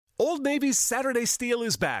Old Navy's Saturday Steal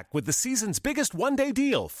is back with the season's biggest one-day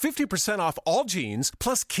deal. 50% off all jeans,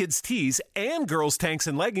 plus kids' tees and girls' tanks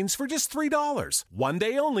and leggings for just $3. One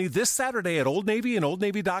day only this Saturday at Old Navy and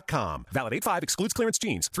OldNavy.com. Valid 8/5, excludes clearance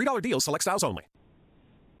jeans. $3 deal, select styles only.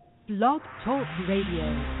 Blog Talk Radio.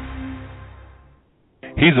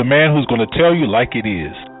 He's a man who's going to tell you like it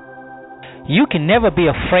is. You can never be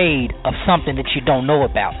afraid of something that you don't know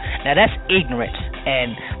about. Now, that's ignorance.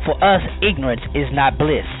 And for us, ignorance is not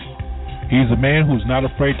bliss. He's a man who's not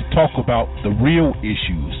afraid to talk about the real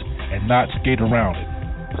issues and not skate around it.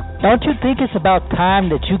 Don't you think it's about time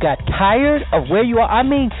that you got tired of where you are? I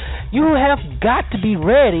mean, you have got to be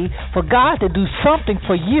ready for God to do something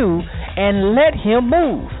for you and let Him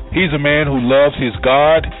move. He's a man who loves his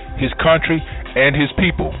God, his country, and his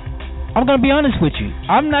people. I'm going to be honest with you.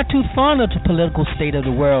 I'm not too fond of the political state of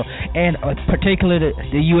the world, and particularly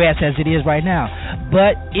the U.S. as it is right now.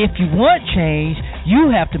 But if you want change,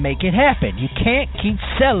 you have to make it happen. You can't keep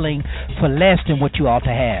settling for less than what you ought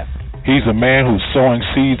to have. He's a man who's sowing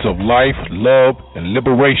seeds of life, love, and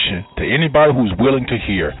liberation to anybody who's willing to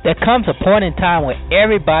hear. There comes a point in time where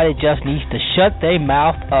everybody just needs to shut their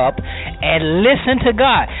mouth up and listen to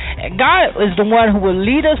God. And God is the one who will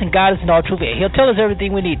lead us, and God is in all truth. He'll tell us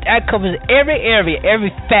everything we need. That covers every area, every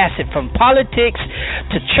facet, from politics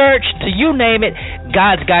to church to you name it.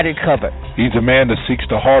 God's got it covered. He's a man that seeks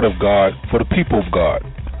the heart of God for the people of God.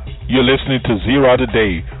 You're listening to Zera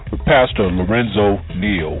Today with Pastor Lorenzo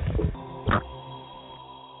Neal.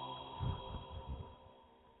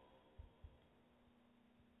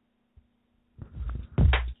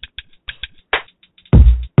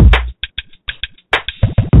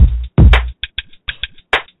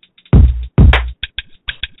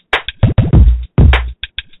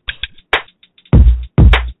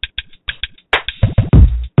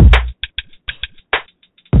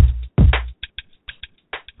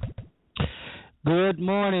 Good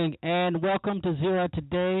morning and welcome to Zera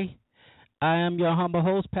Today. I am your humble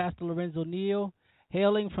host, Pastor Lorenzo Neal,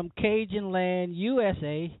 hailing from Cajun Land,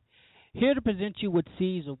 USA, here to present you with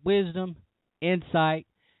seeds of wisdom, insight,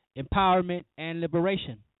 empowerment, and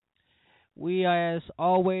liberation. We, as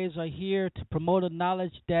always, are here to promote a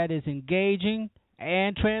knowledge that is engaging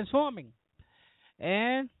and transforming.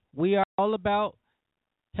 And we are all about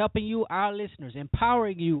helping you, our listeners,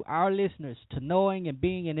 empowering you, our listeners, to knowing and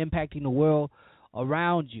being and impacting the world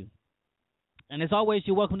around you. And as always,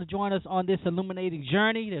 you're welcome to join us on this illuminating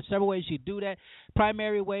journey. There's several ways you do that.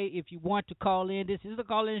 Primary way, if you want to call in, this is a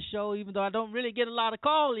call-in show, even though I don't really get a lot of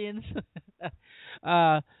call-ins.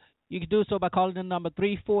 You can do so by calling the number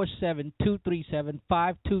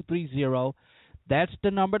 347-237-5230. That's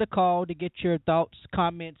the number to call to get your thoughts,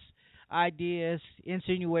 comments, ideas,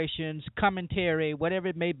 insinuations, commentary, whatever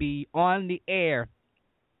it may be, on the air.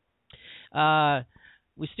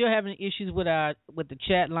 We're still having issues with the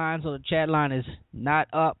chat line, so the chat line is not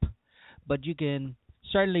up. But you can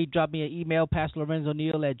certainly drop me an email,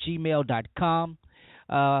 pastorlorenzoneill@gmail.com.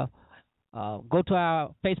 Go to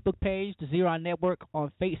our Facebook page, the Zera Network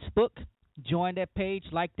on Facebook. Join that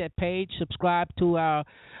page, like that page, subscribe to our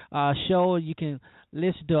show. You can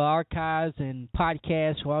listen to archives and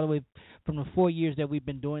podcasts all the way from the 4 years that we've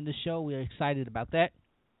been doing the show. We're excited about that.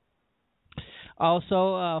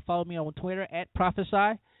 Also, follow me on Twitter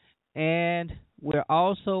 @Prophesy, and we're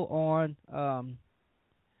also on.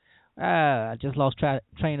 I just lost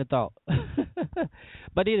train of thought.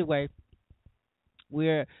 But anyway,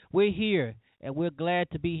 we're here, and we're glad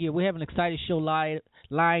to be here. We have an exciting show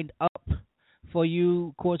lined up for you.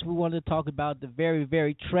 Of course, we wanted to talk about the very,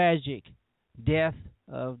 very tragic death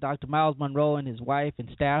of Dr. Miles Monroe and his wife and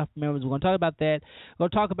staff members. We're going to talk about that. We're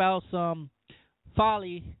going to talk about some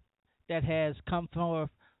folly that has come from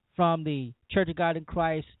the Church of God in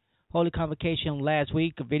Christ Holy Convocation last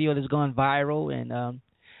week, a video that's gone viral, and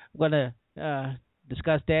we're going to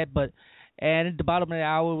discuss that. And at the bottom of the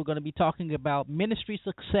hour, we're going to be talking about ministry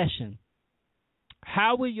succession.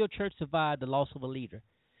 How will your church survive the loss of a leader?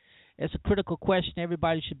 It's a critical question.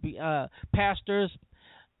 Everybody should be, pastors,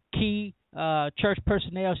 key church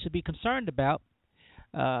personnel should be concerned about,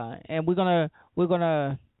 and we're gonna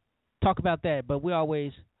talk about that. But we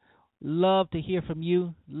always love to hear from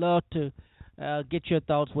you, love to get your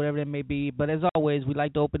thoughts, whatever that may be. But as always, we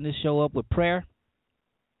like to open this show up with prayer.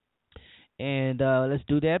 And let's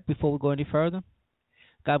do that before we go any further.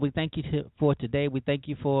 God, we thank you for today. We thank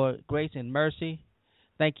you for grace and mercy.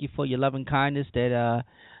 Thank you for your loving kindness that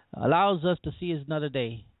allows us to see another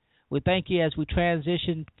day. We thank you as we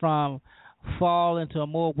transition from fall into a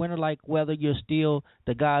more winter-like weather. You're still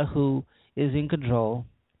the God who is in control.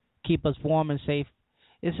 Keep us warm and safe.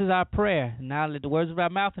 This is our prayer. Now let the words of our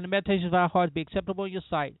mouth and the meditations of our hearts be acceptable in your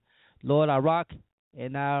sight. Lord, our rock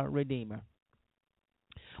and our redeemer.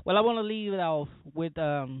 Well, I want to leave it off with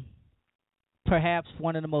perhaps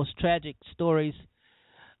one of the most tragic stories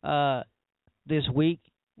this week,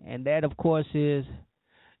 and that, of course, is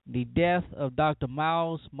the death of Dr.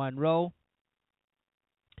 Miles Monroe,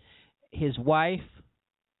 his wife,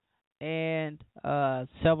 and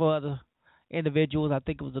several other individuals. I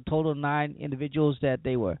think it was a total of 9 individuals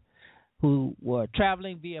who were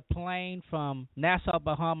traveling via plane from Nassau,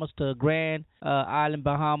 Bahamas to Grand Island,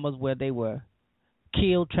 Bahamas, where they were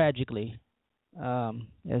killed tragically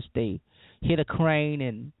as they hit a crane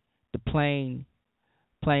and the plane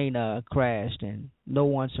crashed and no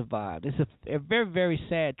one survived. It's a very, very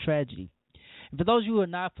sad tragedy. And for those of you who are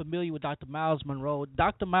not familiar with Dr. Miles Monroe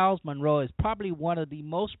is probably one of the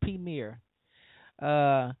most premier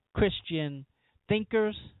Christian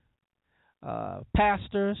thinkers,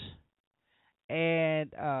 pastors,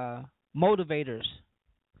 and motivators.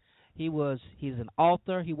 He's an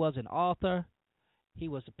author. He was an author. He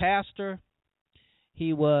was a pastor.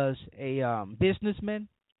 He was a businessman.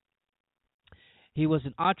 He was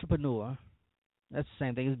an entrepreneur. That's the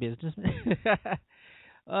same thing as businessman.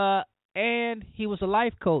 And he was a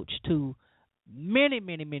life coach to many,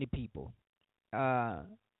 many, many people. I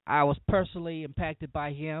was personally impacted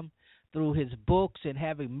by him through his books and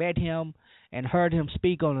having met him and heard him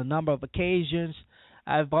speak on a number of occasions.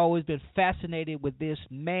 I've always been fascinated with this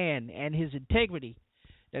man and his integrity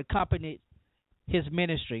that accompanied his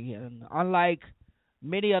ministry. And unlike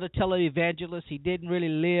many other televangelists, he didn't really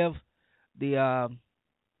live the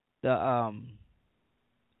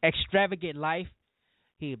extravagant life.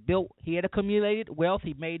 He had accumulated wealth.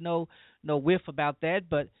 He made no whiff about that.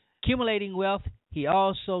 But accumulating wealth, he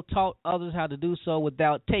also taught others how to do so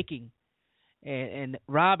without taking and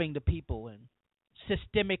robbing the people and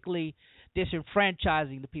systemically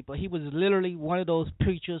disenfranchising the people. He was literally one of those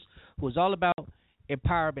preachers who was all about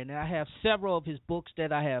empowerment. And I have several of his books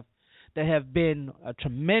that have been a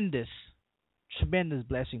tremendous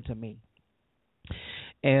blessing to me.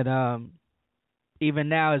 And even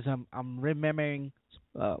now, as I'm remembering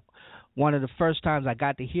one of the first times I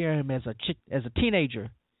got to hear him as a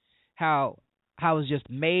teenager, how I was just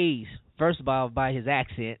amazed, first of all, by his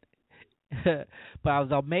accent, but I was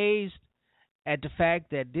amazed at the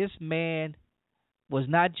fact that this man was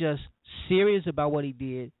not just serious about what he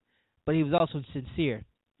did, but he was also sincere.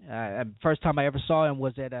 First time I ever saw him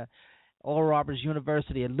was at a Oral Roberts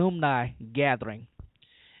University alumni gathering,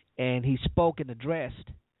 and he spoke and addressed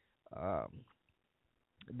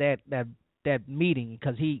that meeting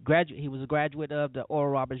because he was a graduate of the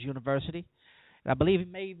Oral Roberts University, and I believe he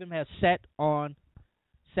may even have sat on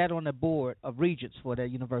the board of regents for that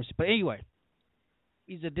university. But anyway,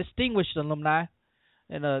 he's a distinguished alumni,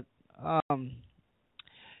 and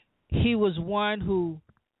he was one who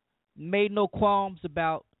made no qualms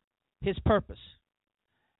about his purpose.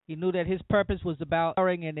 He knew that his purpose was about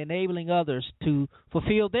empowering and enabling others to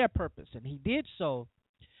fulfill their purpose, and he did so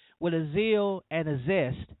with a zeal and a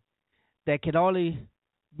zest that could only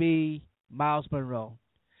be Miles Monroe.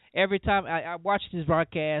 Every time I watch his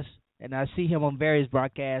broadcast, and I see him on various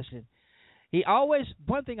broadcasts, and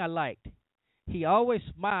one thing I liked, he always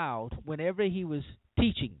smiled whenever he was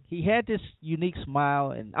teaching. He had this unique smile,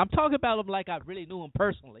 and I'm talking about him like I really knew him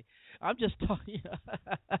personally. I'm just talking,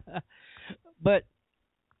 but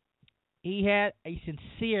he had a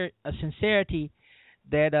sincerity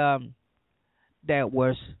that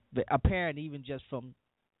was apparent even just from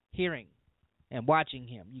hearing and watching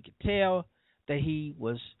him. You could tell that he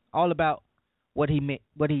was all about what he meant,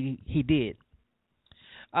 what he did.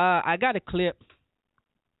 I got a clip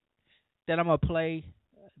that I'm gonna play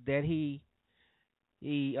that he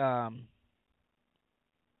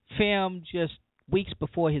filmed just weeks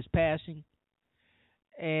before his passing,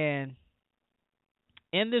 and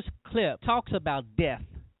in this clip talks about death,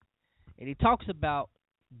 and he talks about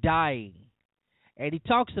dying, and he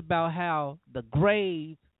talks about how the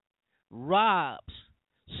grave robs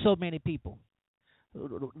so many people.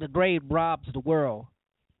 The grave robs the world,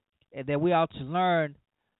 and that we ought to learn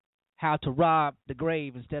how to rob the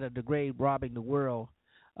grave instead of the grave robbing the world.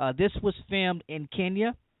 This was filmed in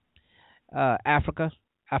Kenya, Africa.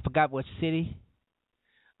 I forgot what city.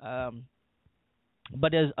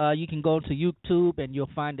 But you can go to YouTube and you'll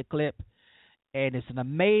find the clip, and it's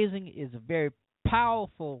a very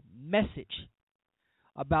powerful message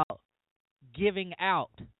about giving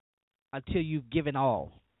out until you've given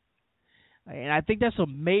all. And I think that's an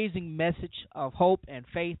amazing message of hope and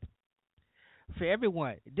faith for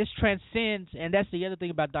everyone. This transcends, and that's the other thing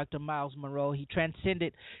about Dr. Miles Monroe. He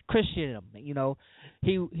transcended Christendom. You know,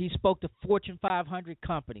 he spoke to Fortune 500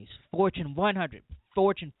 companies, Fortune 100,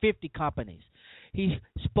 Fortune 50 companies. He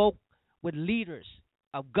spoke with leaders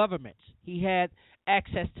of governments. He had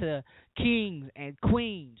access to kings and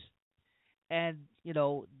queens. And,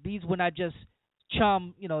 these were not just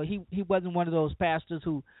chum. He wasn't one of those pastors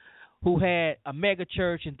who had a mega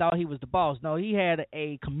church and thought he was the boss. No, he had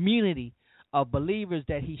a community of believers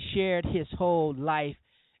that he shared his whole life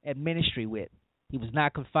and ministry with. He was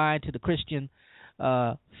not confined to the Christian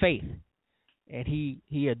faith. And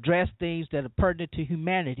he addressed things that are pertinent to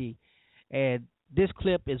humanity. And this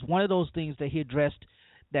clip is one of those things that he addressed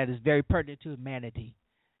that is very pertinent to humanity.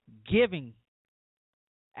 Giving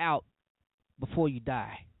out before you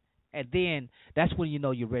die. And then that's when you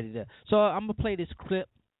know you're ready to. So I'm going to play this clip.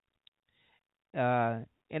 And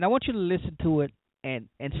I want you to listen to it and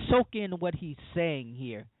soak in what he's saying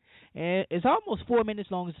here. And it's almost 4 minutes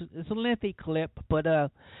long. It's a lengthy clip, but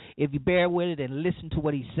if you bear with it and listen to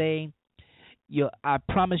what he's saying, I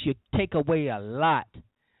promise you take away a lot,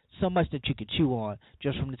 so much that you could chew on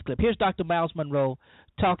just from this clip. Here's Dr. Miles Monroe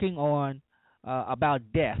talking on about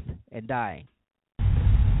death and dying.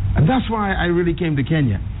 And that's why I really came to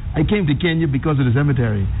Kenya. I came to Kenya because of the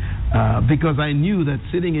cemetery, because I knew that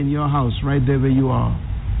sitting in your house right there where you are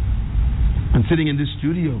and sitting in this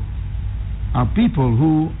studio are people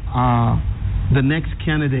who are the next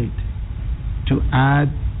candidate to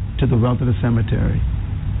add to the wealth of the cemetery.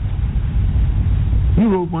 You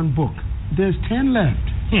wrote one book. There's 10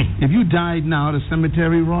 left. If you died now, the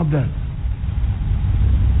cemetery robbed that.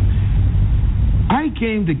 I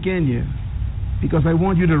came to Kenya because I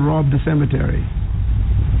want you to rob the cemetery.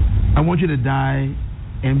 I want you to die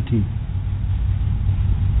empty.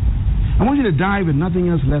 I want you to die with nothing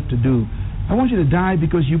else left to do. I want you to die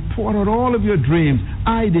because you poured out all of your dreams,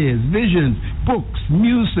 ideas, visions, books,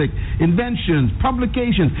 music, inventions,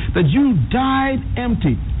 publications, that you died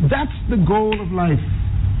empty. That's the goal of life.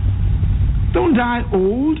 Don't die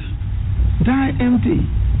old, die empty.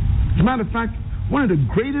 As a matter of fact, one of the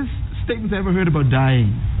greatest statements I ever heard about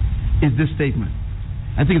dying is this statement.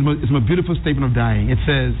 I think it's a beautiful statement of dying. It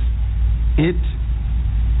says, "It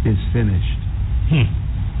is finished."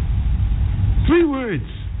 3 words.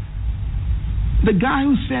 The guy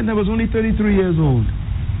who said that was only 33 years old.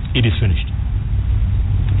 It is finished.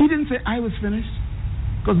 He didn't say I was finished,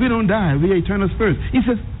 because we don't die. We are eternal spirits. He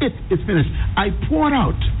says, it is finished. I poured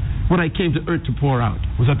out what I came to earth to pour out.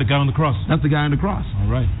 Was that the guy on the cross? That's the guy on the cross. All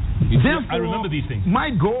right. Therefore, I remember these things. My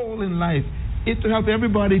goal in life is to help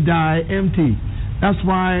everybody die empty. That's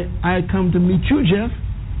why I come to meet you, Jeff.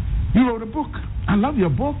 You wrote a book. I love your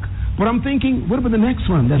book. But I'm thinking, what about the next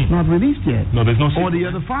one that's not released yet? No, there's no sequel. Or the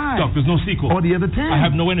other 5. Doc, there's no sequel. Or the other 10. I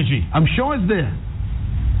have no energy. I'm sure it's there.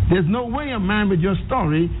 There's no way a man with your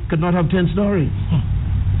story could not have 10 stories.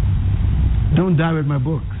 Don't die with my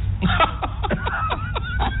books.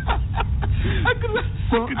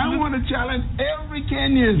 I want to challenge every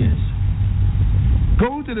Kenyan. Yes.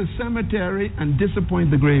 Go to the cemetery and disappoint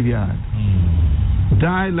the graveyard.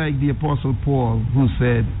 Die like the Apostle Paul, who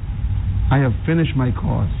said, I have finished my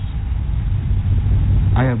course.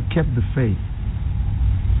 I have kept the faith.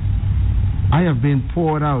 I have been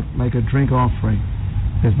poured out like a drink offering.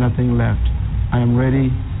 There's nothing left. I am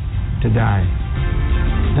ready to die.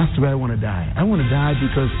 That's the way I want to die. I want to die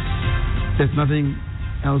because there's nothing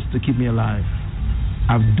else to keep me alive.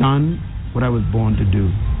 I've done what I was born to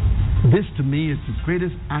do. This, to me, is the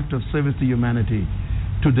greatest act of service to humanity,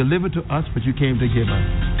 to deliver to us what you came to give us.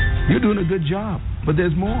 You're doing a good job, but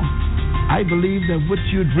there's more. I believe that what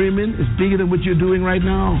you're dreaming is bigger than what you're doing right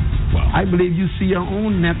now. Wow. I believe you see your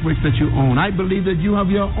own networks that you own. I believe that you have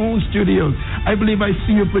your own studios. I believe I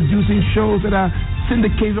see you producing shows that are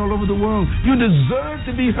syndicated all over the world. You deserve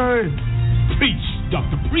to be heard. Preach,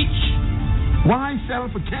 Doctor, preach. Why sell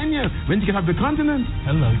for Kenya when you can have the continent?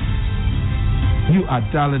 Hello. You are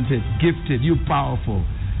talented, gifted, you're powerful.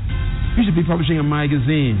 You should be publishing a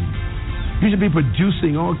magazine. You should be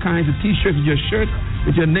producing all kinds of T-shirts with your shirt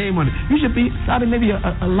with your name on it. You should be starting maybe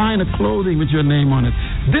a line of clothing with your name on it.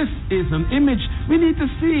 This is an image we need to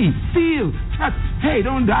see, feel, touch. Hey,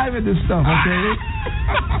 don't die with this stuff, okay?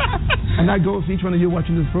 And that goes for each one of you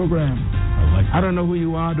watching this program. I don't know who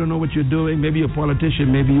you are, I don't know what you're doing. Maybe you're a politician,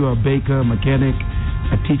 maybe you're a baker, mechanic,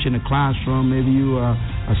 a teacher in a classroom, maybe you are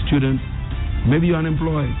a student, maybe you're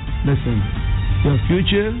unemployed. Listen, your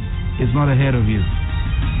future is not ahead of you.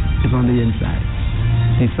 It's on the inside.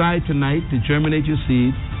 Decide tonight to germinate your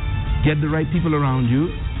seed, get the right people around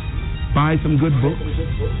you, buy some good books,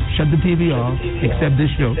 shut the TV off, except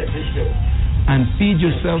this show, and feed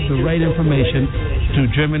yourself the right information to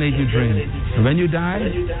germinate your dream. And when you die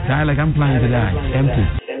like I'm planning to die, empty.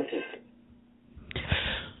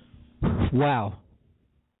 Wow.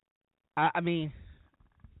 I mean,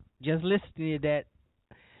 just listening to that,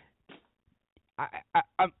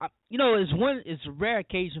 it's a rare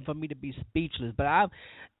occasion for me to be speechless. But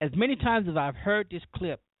as many times as I've heard this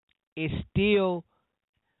clip, it still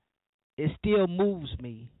moves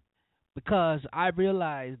me because I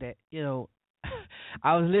realize that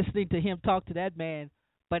I was listening to him talk to that man,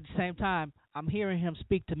 but at the same time I'm hearing him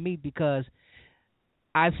speak to me because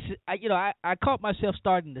I caught myself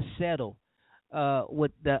starting to settle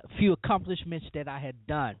with the few accomplishments that I had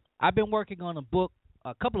done. I've been working on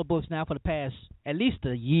a couple of books now for the past at least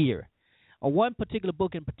a year. On one particular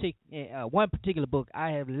book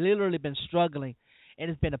I have literally been struggling, and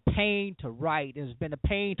it's been a pain to write, and it's been a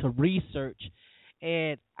pain to research,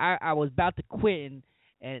 and I was about to quit,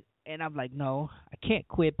 and I'm like, no, I can't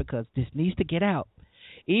quit because this needs to get out.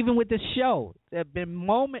 Even with this show, there have been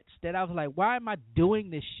moments that I was like, why am I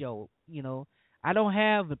doing this show? I don't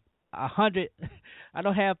have 100, I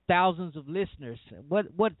don't have thousands of listeners. What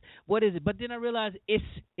is it? But then I realized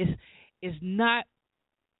it's not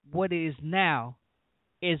what it is now,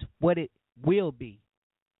 is what it will be.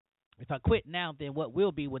 If I quit now, then what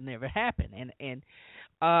will be would never happen. And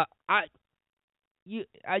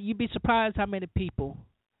you'd be surprised how many people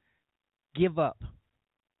give up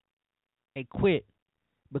and quit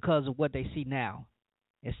because of what they see now,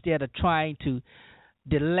 instead of trying to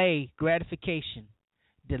delay gratification,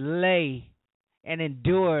 delay and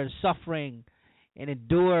endure suffering and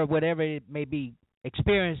endure whatever it may be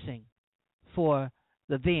experiencing for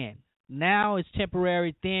the then. Now it's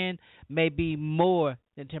temporary, then may be more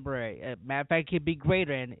than temporary. Matter of fact, it could be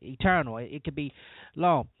greater and eternal. It could be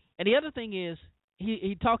long. And the other thing is,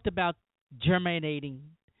 he talked about germinating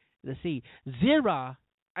the seed. Zera,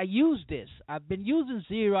 I use this. I've been using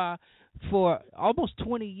Zera for almost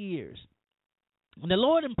 20 years. And the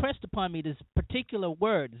Lord impressed upon me this particular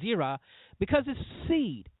word, Zera, because it's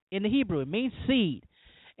seed in the Hebrew. It means seed.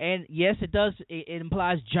 And yes, it does. It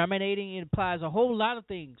implies germinating. It implies a whole lot of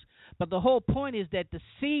things. But the whole point is that the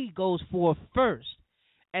seed goes forth first,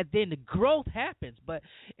 and then the growth happens. But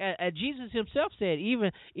as Jesus himself said,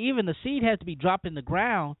 even the seed has to be dropped in the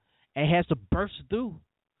ground and has to burst through.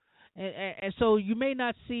 And so you may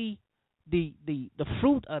not see the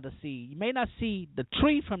fruit of the seed. You may not see the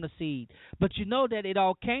tree from the seed, but you know that it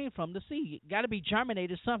all came from the seed. It got to be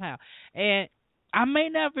germinated somehow. And I may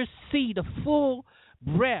never see the full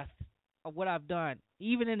breadth of what I've done,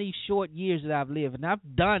 even in these short years that I've lived. And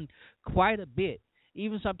I've done quite a bit.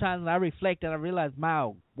 Even sometimes when I reflect and I realize,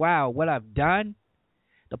 wow, what I've done,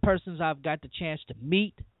 the persons I've got the chance to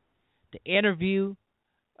meet, to interview,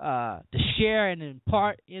 to share and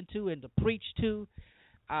impart into and to preach to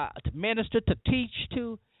minister, to teach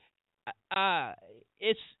to.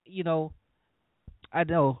 It's, I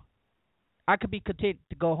know I could be content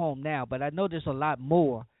to go home now, but I know there's a lot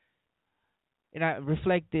more. And I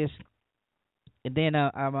reflect this, and then I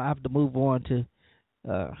have to move on to,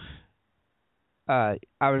 I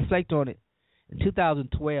reflect on it in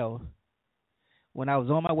 2012 when I was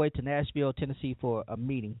on my way to Nashville, Tennessee for a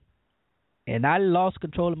meeting. And I lost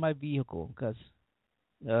control of my vehicle because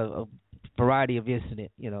of a variety of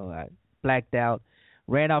incidents. I blacked out,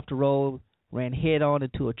 ran off the road, ran head on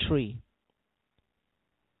into a tree,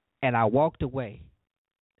 and I walked away.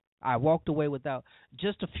 I walked away without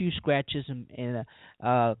just a few scratches and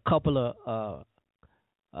a couple of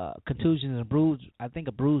contusions and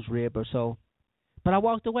a bruised rib or so. But I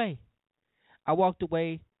walked away.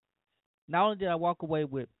 Not only did I walk away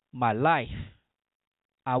with my life,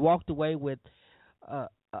 I walked away with a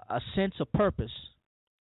sense of purpose,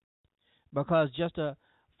 because just a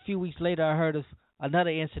few weeks later I heard of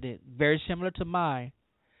another incident very similar to mine.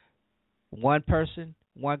 One person,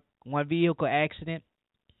 one vehicle accident,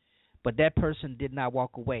 but that person did not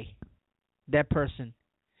walk away. That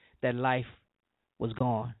life was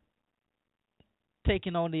gone.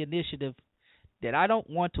 Taking on the initiative that I don't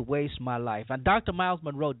want to waste my life. And Dr. Miles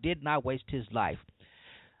Monroe did not waste his life.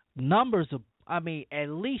 At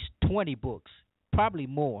least 20 books, probably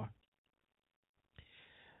more.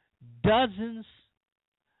 Dozens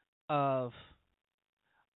of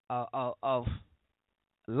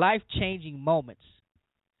life-changing moments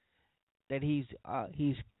that he's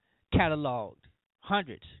cataloged.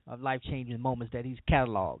 Hundreds of life-changing moments that he's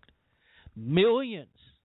cataloged. Millions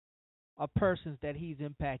of persons that he's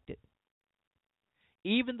impacted.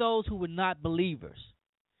 Even those who were not believers,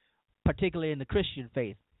 particularly in the Christian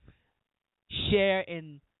faith, share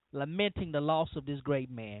in lamenting the loss of this great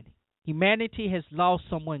man. Humanity has lost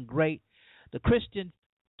someone great. The Christian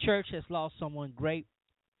church has lost someone great.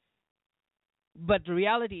 But the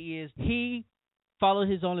reality is, he followed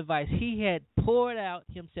his own advice. He had poured out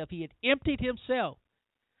himself. He had emptied himself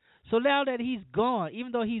So now that he's gone,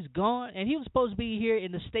 even though he's gone, and he was supposed to be here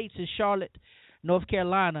in the States in Charlotte, North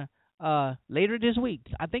Carolina, later this week.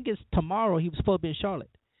 I think it's tomorrow he was supposed to be in Charlotte.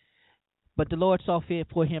 But the Lord saw fit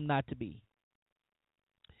for him not to be.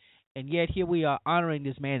 And yet here we are honoring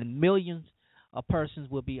this man, and millions of persons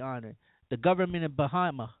will be honored. The government of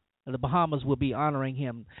the Bahamas will be honoring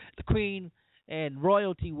him. The Queen and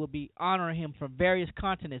royalty will be honoring him from various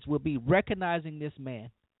continents, will be recognizing this man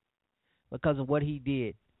because of what he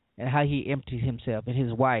did and how he emptied himself, and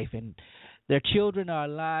his wife. And their children are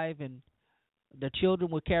alive, and their children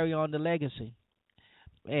will carry on the legacy.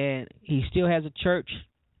 And he still has a church,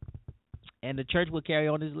 and the church will carry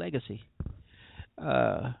on his legacy.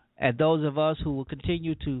 And those of us who will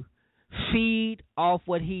continue to feed off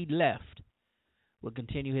what he left will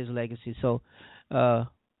continue his legacy. So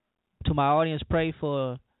to my audience, pray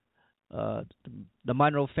for the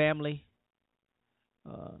Monroe family,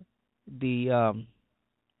 the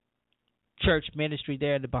church ministry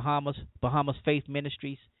there in the Bahamas Faith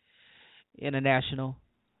Ministries International,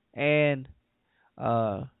 and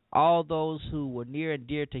all those who were near and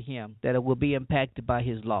dear to him that will be impacted by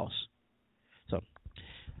his loss. So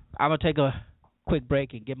I'm going to take a quick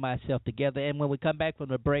break and get myself together. And when we come back from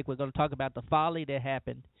the break, we're going to talk about the folly that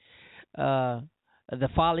happened, the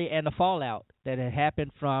folly and the fallout that had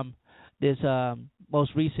happened from this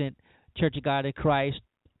most recent Church of God in Christ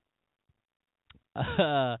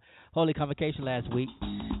Holy Convocation last week.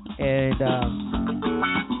 And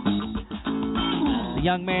the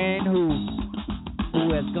young man who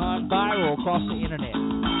has gone viral across the internet.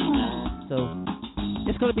 So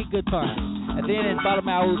it's going to be good fun. And then in the bottom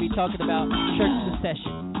hour, we'll be talking about church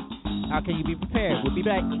secession. How can you be prepared? We'll be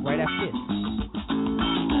back right after this.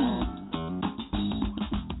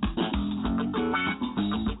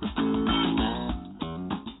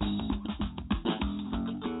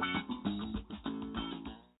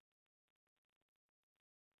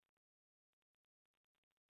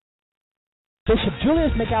 Bishop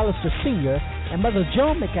Julius McAllister Sr. and Mother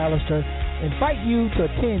Joan McAllister invite you to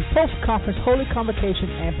attend post-conference Holy Convocation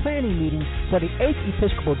and Planning Meeting for the 8th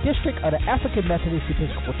Episcopal District of the African Methodist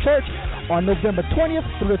Episcopal Church on November 20th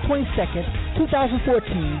through the 22nd,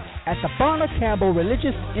 2014 at the Bonner Campbell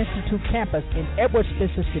Religious Institute campus in Edwards,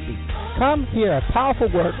 Mississippi. Come hear a powerful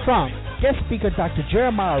word from guest speaker Dr.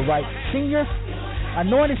 Jeremiah Wright Sr.,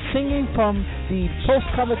 anointed singing from the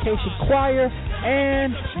post-convocation choir,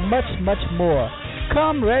 and much, much more.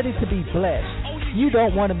 Come ready to be blessed. You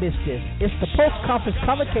don't want to miss this. It's the post-conference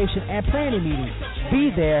convocation and planning meeting. Be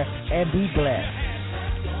there and be blessed.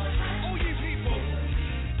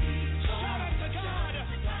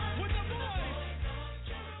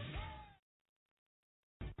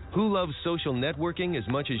 Who loves social networking as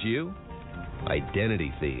much as you?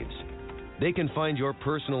 Identity thieves. They can find your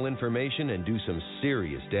personal information and do some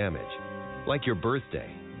serious damage, like your birthday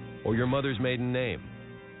or your mother's maiden name.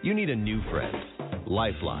 You need a new friend,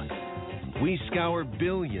 LifeLock. We scour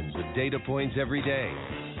billions of data points every day.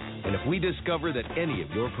 And if we discover that any of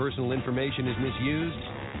your personal information is misused,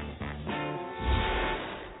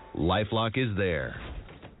 LifeLock is there.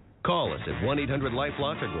 Call us at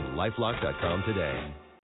 1-800-LifeLock or go to lifelock.com today.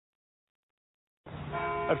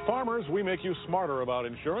 At Farmers, we make you smarter about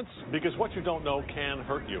insurance because what you don't know can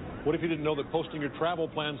hurt you. What if you didn't know that posting your travel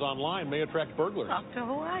plans online may attract burglars? Off to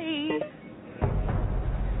Hawaii.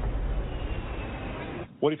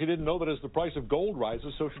 What if you didn't know that as the price of gold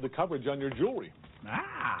rises, so should the coverage on your jewelry?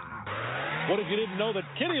 What if you didn't know that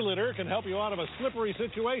kitty litter can help you out of a slippery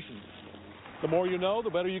situation? The more you know, the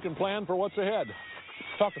better you can plan for what's ahead.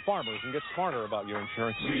 Talk to Farmers and get smarter about your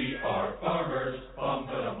insurance. We are Farmers. Bum,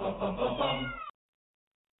 ba-dum, bum, bum, bum, bum.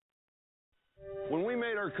 When we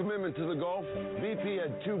made our commitment to the Gulf, BP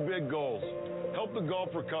had two big goals: help the Gulf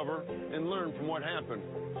recover and learn from what happened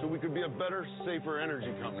so we could be a better, safer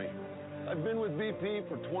energy company. I've been with BP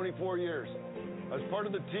for 24 years. I was part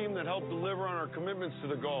of the team that helped deliver on our commitments to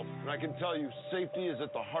the Gulf, and I can tell you, safety is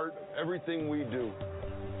at the heart of everything we do.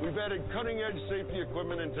 We've added cutting-edge safety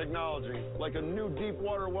equipment and technology, like a new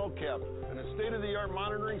deep-water well cap and a state-of-the-art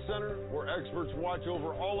monitoring center where experts watch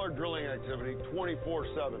over all our drilling activity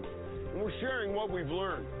 24/7. And we're sharing what we've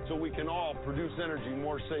learned so we can all produce energy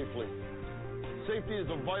more safely. Safety is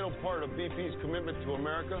a vital part of BP's commitment to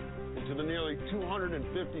America and to the nearly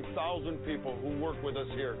 250,000 people who work with us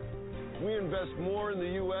here. We invest more in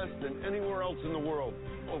the U.S. than anywhere else in the world,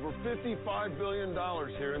 over $55 billion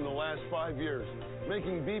here in the last 5 years,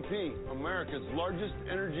 making BP America's largest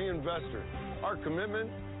energy investor. Our commitment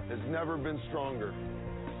has never been stronger.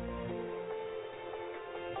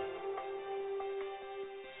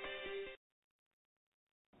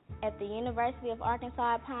 At the University of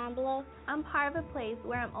Arkansas at Pine Bluff, I'm part of a place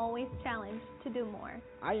where I'm always challenged to do more.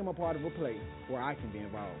 I am a part of a place where I can be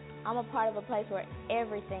involved. I'm a part of a place where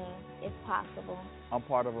everything is possible. I'm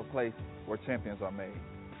part of a place where champions are made.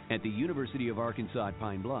 At the University of Arkansas at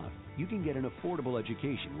Pine Bluff, you can get an affordable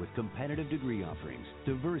education with competitive degree offerings,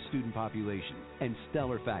 diverse student population, and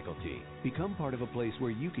stellar faculty. Become part of a place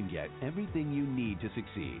where you can get everything you need to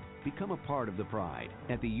succeed. Become a part of the pride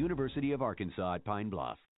at the University of Arkansas at Pine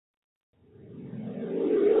Bluff.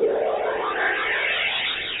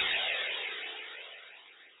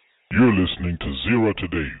 You're listening to Zera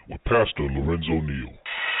Today with Pastor Lorenzo Neal.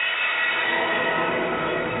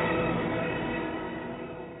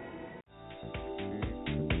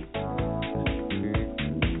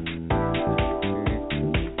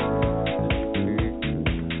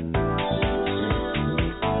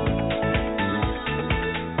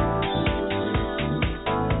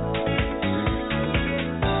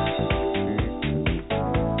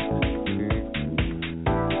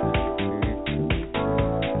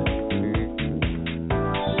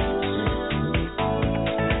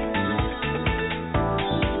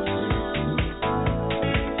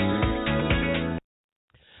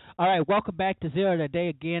 All right, welcome back to Zera Today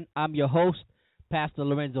again. I'm your host, Pastor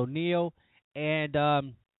Lorenzo Neal, and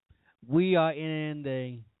we are in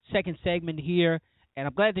the second segment here, and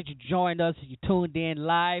I'm glad that you joined us. You tuned in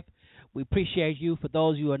live. We appreciate you. For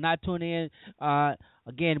those who are not tuning in,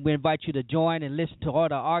 again, we invite you to join and listen to all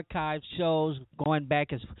the archive shows going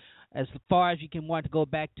back as far as you can want to go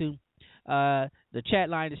back to. The chat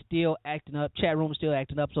line is still acting up. Chat room is still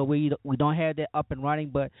acting up, so we don't have that up and running.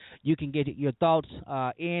 But you can get your thoughts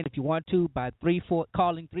in if you want to by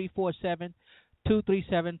calling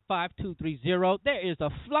 347-237-5230. There is a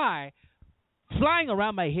fly flying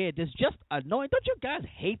around my head. That's just annoying. Don't you guys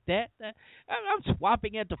hate that? I'm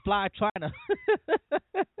swapping at the fly trying to.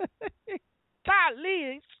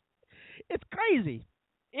 Golly, it's crazy.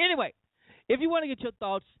 Anyway, if you want to get your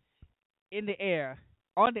thoughts in the air.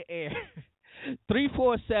 On the air,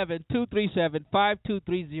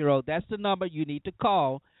 347-237-5230. That's the number you need to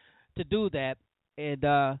call to do that. And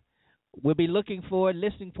we'll be listening for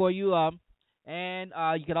you. And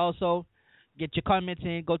you can also get your comments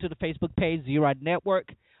in. Go to the Facebook page, Zera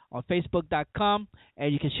Network, on Facebook.com.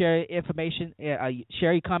 And you can share information,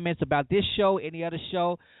 share your comments about this show, any other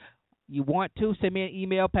show you want to. Send me an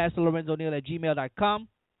email, PastorLorenzoNeal@gmail.com.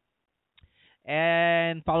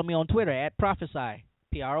 And follow me on Twitter, @Prophesy.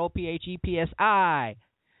 PROPHEPSI.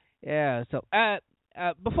 Yeah. So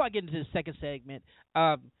before I get into the second segment,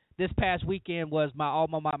 this past weekend was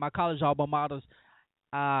my college alma mater's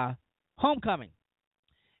homecoming,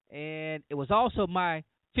 and it was also my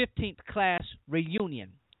 15th class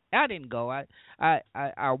reunion. I didn't go. I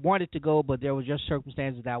wanted to go, but there was just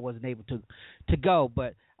circumstances that I wasn't able to go.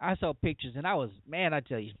 But I saw pictures, and I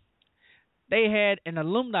tell you. They had an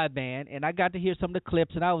alumni band, and I got to hear some of the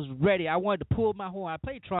clips, and I was ready. I wanted to pull my horn. I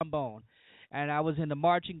played trombone, and I was in the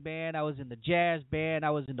marching band. I was in the jazz band. I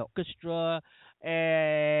was in the orchestra,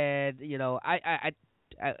 and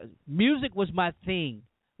music was my thing.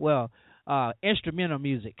 Well, instrumental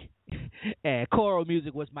music and choral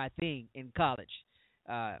music was my thing in college.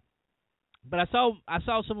 But I saw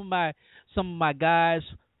some of my guys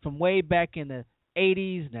from way back in the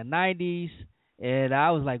 80s and the 90s, and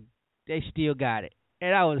I was like, they still got it,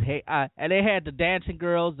 and and they had the dancing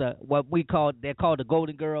girls, they're called the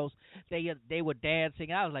Golden Girls. They were dancing,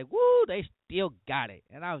 and I was like, woo, they still got it,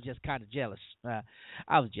 and I was just kind of jealous. I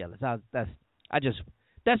was jealous. That's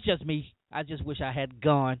just me. I just wish I had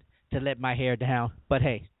gone to let my hair down, but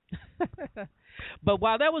hey. But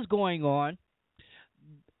while that was going on,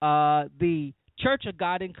 the Church of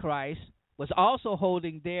God in Christ was also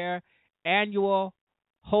holding their annual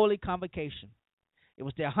Holy Convocation. It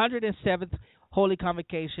was their 107th Holy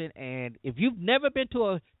Convocation, and if you've never been to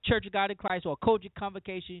a Church of God in Christ or a Kojic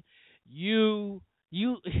Convocation, you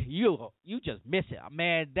just miss it,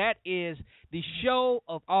 man. That is the show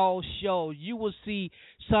of all shows. You will see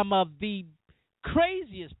some of the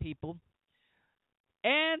craziest people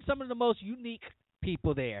and some of the most unique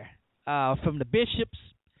people there, from the bishops,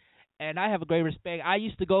 and I have a great respect. I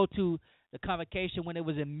used to go to the convocation when it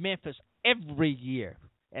was in Memphis every year.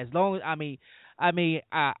 As long as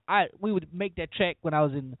we would make that trek when I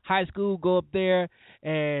was in high school, go up there,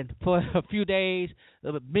 and for a few days,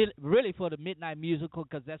 really for the midnight musical,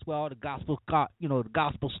 because that's where all the gospel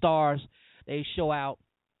stars, they show out.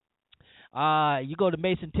 You go to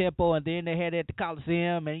Mason Temple, and then they had it at the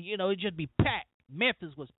Coliseum, and it'd just be packed.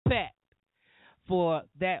 Memphis was packed for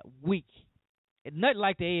that week. It's nothing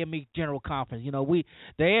like the AME General Conference.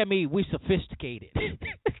 The AME, we sophisticated.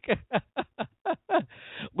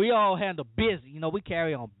 we all handle business. We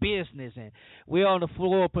carry on business, and we're on the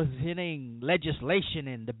floor presenting legislation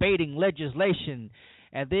and debating legislation,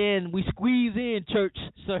 and then we squeeze in church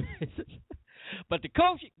services. But the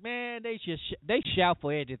coach, man, they shout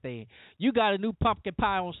for everything. You got a new pumpkin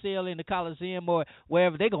pie on sale in the Coliseum or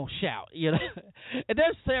wherever, they gonna shout. And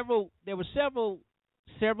there were several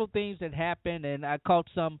things that happened, and I caught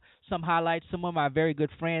some highlights. Some of my very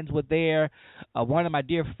good friends were there. One of my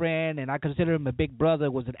dear friend, and I consider him a big brother,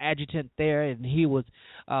 was an adjutant there, and he was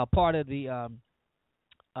part of the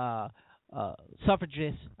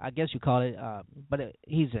suffragist, I guess you call it, but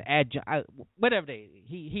he's an adjunct, whatever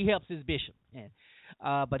he helps his bishop, and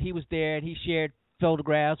but he was there, and he shared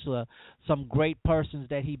photographs of some great persons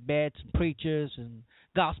that he met, some preachers and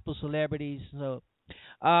gospel celebrities. So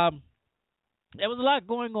there was a lot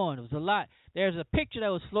going on. It was a lot. There's a picture that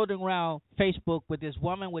was floating around Facebook with this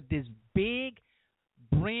woman with this big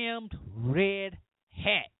brimmed red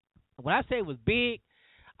hat. When I say it was big,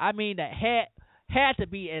 I mean the hat had to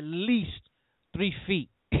be at least 3 feet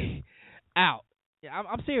out.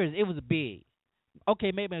 I'm serious. It was big.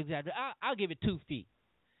 Okay, maybe I'm exaggerating. I'll give it 2 feet.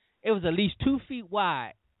 It was at least 2 feet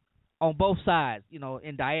wide on both sides,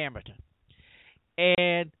 in diameter.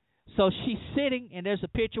 And so she's sitting, and there's a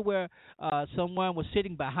picture where someone was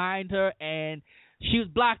sitting behind her, and she was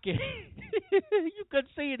blocking. You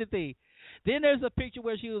couldn't see anything. Then there's a picture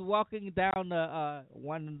where she was walking down the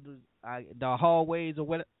hallways or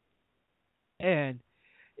whatever. And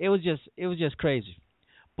it was just crazy.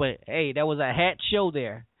 But hey, there was a hat show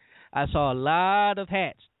there. I saw a lot of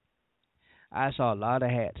hats.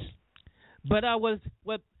 But what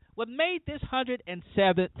made this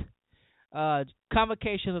 107th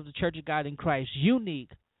convocation of the Church of God in Christ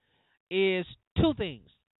unique is two things.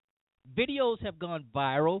 Videos have gone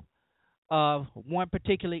viral of one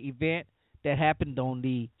particular event that happened on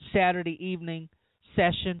the Saturday evening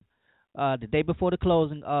session, the day before the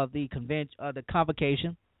closing of the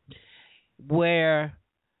convocation, where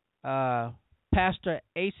Pastor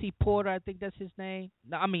A.C. Porter, I think that's his name.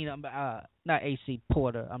 No, I mean, not A.C.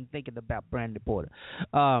 Porter. I'm thinking about Brandy Porter.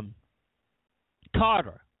 Carter,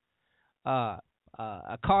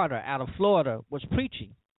 Carter out of Florida was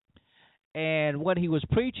preaching, and what he was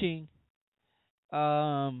preaching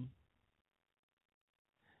was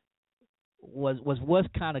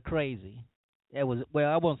kind of crazy. It was, well,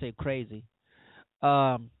 I won't say crazy.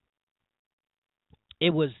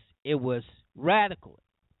 It was radical.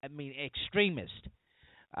 I mean, extremist.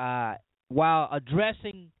 While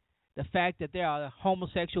addressing the fact that there are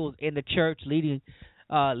homosexuals in the church leading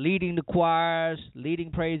the choirs,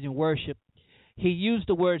 leading praise and worship, he used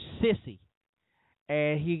the word sissy,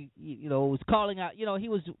 and he was calling out. He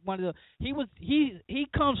was one of the he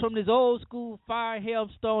comes from this old school fire, hell,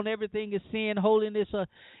 stone, everything is sin, holiness,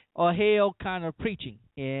 or hell kind of preaching,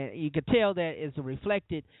 and you could tell that it's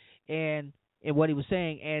reflected in what he was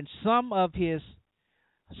saying. And some of his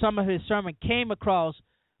sermon came across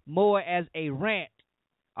more as a rant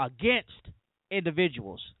against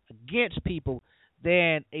individuals, against people,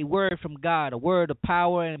 than a word from God, a word of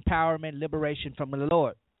power and empowerment, liberation from the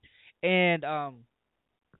Lord. And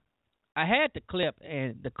I had the clip,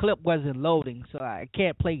 and the clip wasn't loading, so I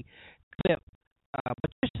can't play the clip.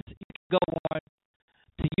 But you can go on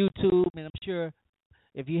to YouTube, and I'm sure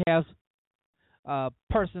if you have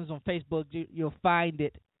persons on Facebook, you'll find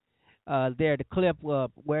it there, the clip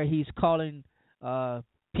where he's calling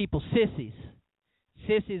people sissies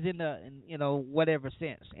in whatever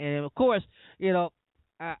sense. And of course,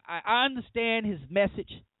 I understand his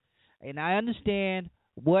message, and I understand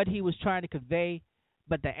what he was trying to convey,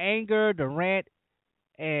 but the anger, the rant,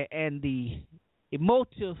 and the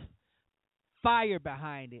emotive fire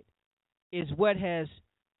behind it is what has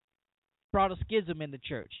brought a schism in the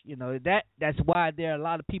church. That's why there are a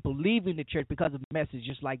lot of people leaving the church, because of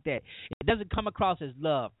messages like that. It doesn't come across as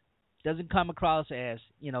love. It doesn't come across as,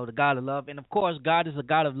 the God of love. And of course, God is a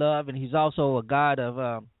God of love, and he's also a God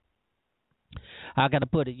of, how can I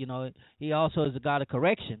put it, he also is a God of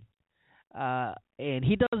correction. And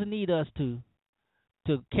he doesn't need us to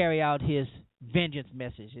carry out his vengeance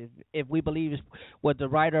message. If we believe what the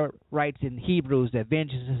writer writes in Hebrews, that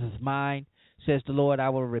vengeance is mine, says the Lord, I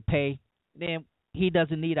will repay, then he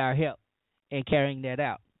doesn't need our help in carrying that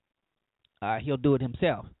out. He'll do it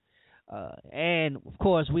himself. And, of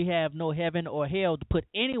course, we have no heaven or hell to put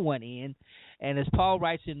anyone in. And as Paul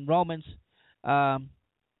writes in Romans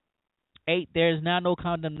 8, there is now no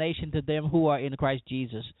condemnation to them who are in Christ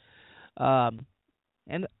Jesus. And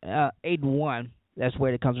 8:1, that's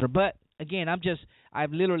where it comes from. But, again, I'm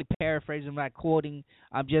literally paraphrasing, not quoting.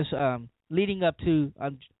 I'm just I'm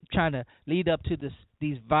trying to lead up to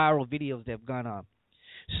these viral videos that have gone on.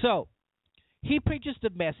 So he preaches the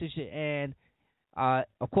message, and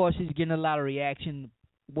of course he's getting a lot of reaction.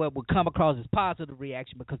 What would come across as positive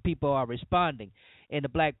reaction because people are responding. In the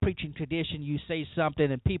black preaching tradition, you say something,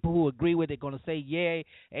 and people who agree with it are going to say, yay,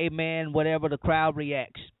 amen, whatever, the crowd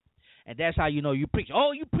reacts. And that's how you know you preach.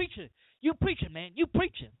 Oh, you preaching, man, you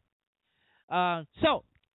preaching. So,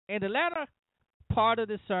 in the latter part of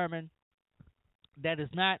the sermon, that is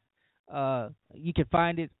not, you can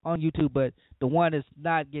find it on YouTube, but the one is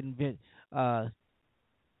not getting of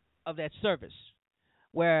that service,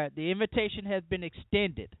 where the invitation has been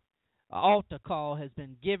extended, an altar call has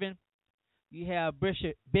been given. You have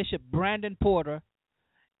Bishop Brandon Porter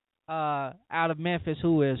out of Memphis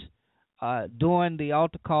who is doing the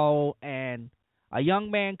altar call, and a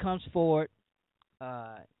young man comes forward,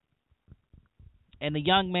 and the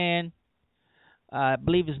young man, I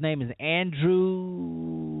believe his name is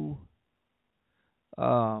Andrew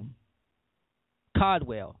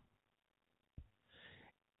Caldwell.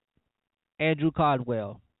 Andrew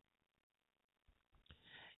Caldwell.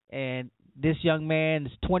 And this young man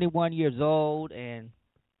is 21 years old, and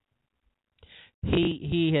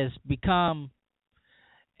he has become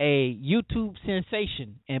a YouTube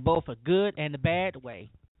sensation in both a good and a bad way.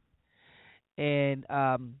 And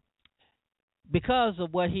because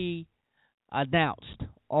of what he announced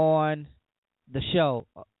on the show,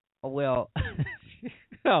 well,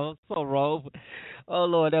 oh, so wrong. Oh,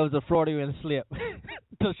 Lord, that was a Freudian slip.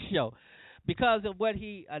 The show. Because of what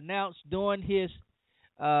he announced during his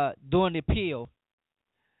during the appeal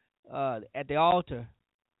at the altar,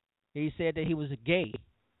 he said that he was gay.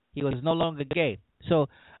 He was no longer gay. So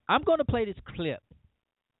I'm going to play this clip,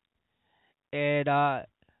 and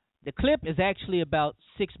the clip is actually about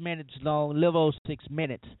 6 minutes long, little over 6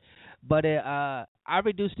 minutes, but I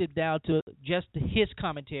reduced it down to just his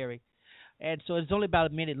commentary, and so it's only about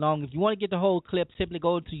a minute long. If you want to get the whole clip, simply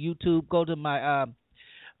go to YouTube, go to my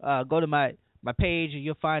page, and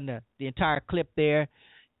you'll find the entire clip there.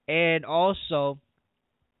 And also,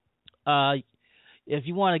 if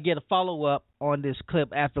you want to get a follow-up on this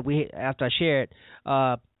clip after I share it,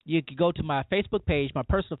 you can go to my Facebook page, my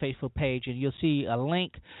personal Facebook page, and you'll see a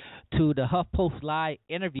link to the HuffPost Live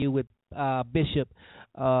interview with Bishop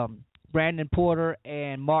Brandon Porter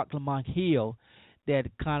and Mark Lamont Hill that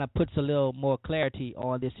kind of puts a little more clarity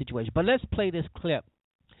on this situation. But let's play this clip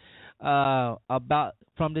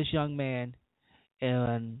from this young man,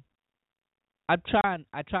 and I try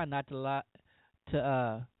not to laugh.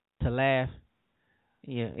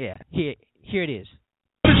 Yeah. Here it is.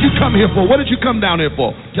 What did you come here for? What did you come down here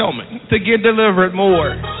for? Tell me. To get delivered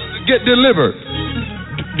more. Get delivered.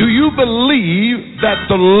 Do you believe that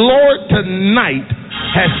the Lord tonight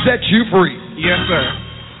has set you free? Yes, sir.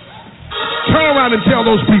 Turn around and tell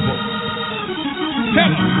those people. Tell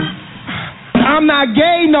them. I'm not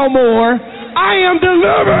gay no more. I am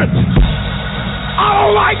delivered. I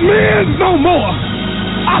don't like men no more.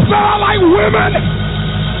 I said I like women.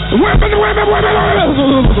 Women.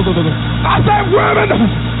 I said women.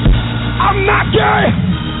 I'm not gay.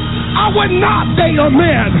 I would not date a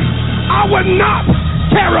man. I would not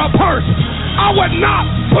carry a purse. I would not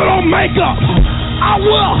put on makeup. I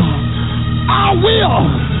will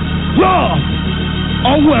love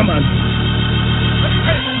a woman.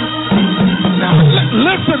 Now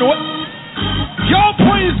listen, y'all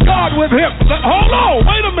praise God with him. Hold on,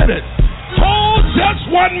 wait a minute. Hold just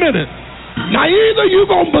 1 minute. Now either you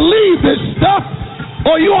gonna believe this stuff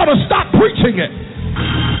or you ought to stop preaching it.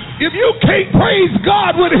 If you can't praise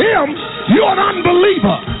God with him, you're an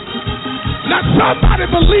unbeliever. Now somebody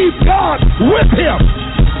believe God with him.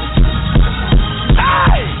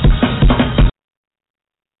 Hey!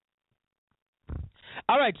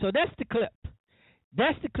 All right, so that's the clip.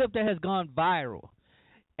 That's the clip that has gone viral.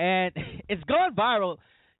 And it's gone viral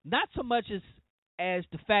not so much as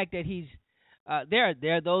the fact that he's there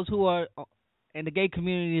are those who are in the gay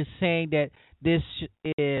community is saying that this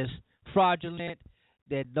is fraudulent,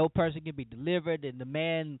 that no person can be delivered, and the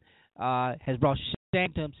man has brought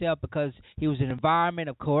shame to himself because he was in an environment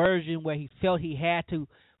of coercion where he felt he had to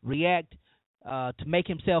react to make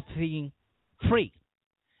himself feel free.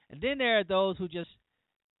 And then there are those who just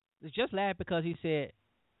laugh because he said,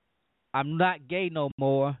 I'm not gay no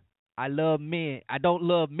more. I love men. I don't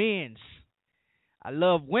love men's. I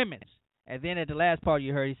love women's. And then at the last part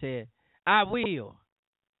you heard, he said, I will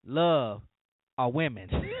love a women.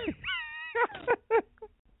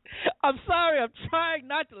 I'm sorry, I'm trying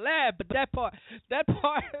not to laugh, but that part, I'm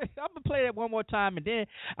going to play that one more time, and then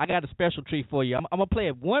I got a special treat for you. I'm going to play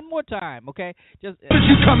it one more time, okay? What did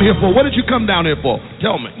you come here for? What did you come down here for?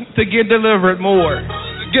 Tell me. To get delivered more.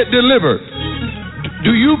 Get delivered.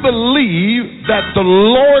 Do you believe that the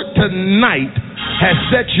Lord tonight has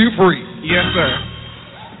set you free? Yes, sir.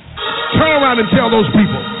 Turn around and tell those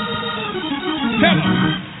people. Tell them.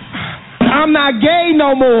 I'm not gay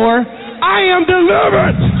no more. I am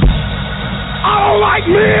delivered. I don't like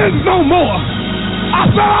men no more. I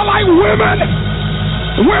said I like women.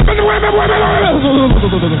 Women.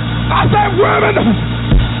 I said women.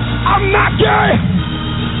 I'm not gay.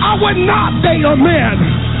 I would not date a man.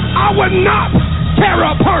 I would not carry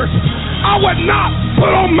a purse. I would not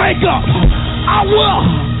put on makeup. I will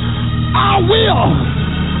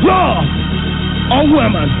love a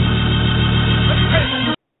woman.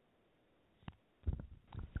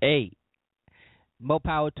 Hey, more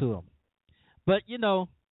power to them. But,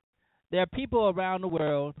 there are people around the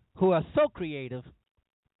world who are so creative.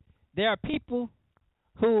 There are people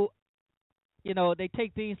who, they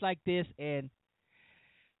take things like this and,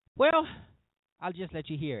 well, I'll just let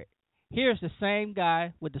you hear it. Here's the same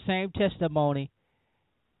guy with the same testimony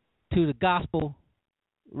to the gospel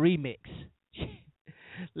remix.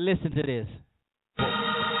 Listen to this.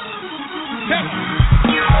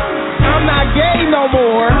 I'm not gay no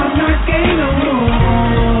more. I'm not gay no more.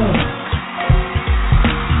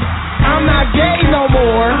 I'm not gay no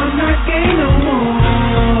more. I'm not gay no more.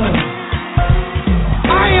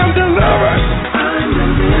 I am delivered. I'm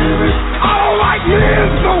delivered. I don't like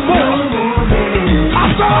men no more.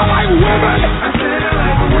 I said I like women. I said I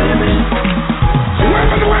like women.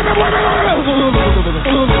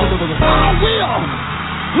 I will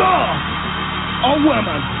love a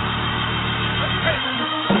woman.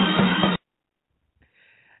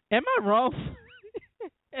 Am I wrong?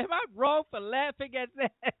 Am I wrong for laughing at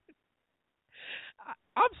that?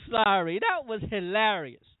 I'm sorry. That was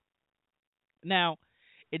hilarious. Now,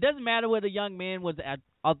 it doesn't matter whether the young man was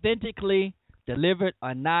authentically delivered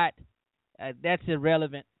or not. That's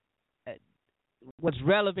irrelevant. What's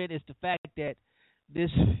relevant is the fact that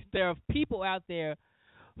there are people out there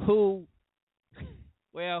who,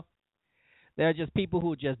 well, they're just people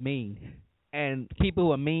who are just mean. And people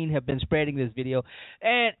who are mean have been spreading this video.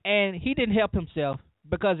 And he didn't help himself,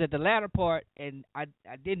 because at the latter part, and I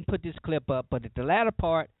didn't put this clip up, but at the latter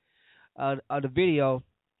part of the video,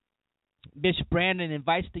 Bishop Brandon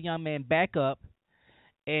invites the young man back up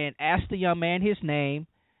and asks the young man his name.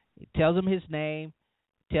 He tells him his name,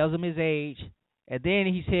 tells him his age, and then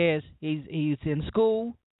he says he's in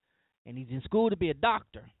school, and he's in school to be a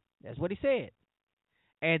doctor. That's what he said.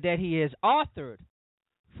 And that he has authored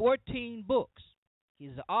 14 books.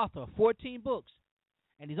 He's the author of 14 books,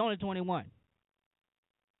 and he's only 21.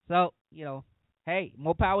 So, hey,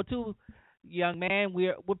 more power to young man.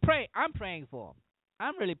 We're praying. I'm praying for him.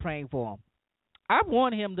 I'm really praying for him. I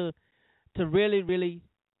want him to really, really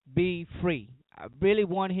be free. I really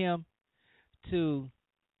want him to.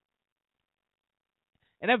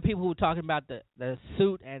 And there are people who are talking about the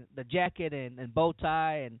suit and the jacket and bow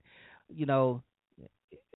tie and,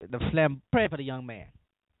 the phlegm. Pray for the young man.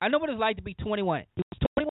 I know what it's like to be 21. He was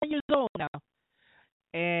 21 years old now.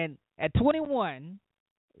 And at 21,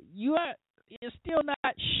 you're still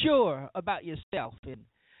not sure about yourself. And,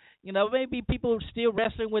 maybe people are still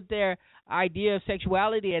wrestling with their idea of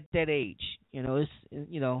sexuality at that age. It's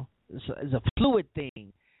a fluid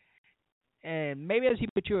thing. And maybe as he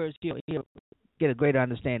matures, he'll get a greater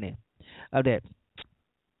understanding of that.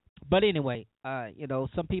 But anyway,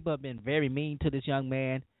 some people have been very mean to this young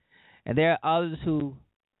man. And there are others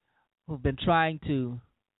who've been trying to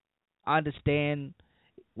understand,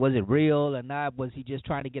 was it real or not? Was he just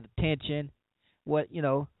trying to get attention?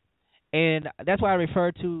 And that's why I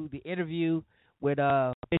refer to the interview with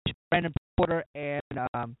Bishop Brandon Porter and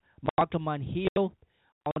Mark Lamont Hill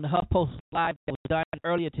on the HuffPost Live that was done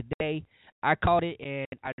earlier today. I caught it and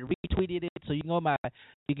I retweeted it, so you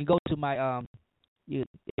can go to my if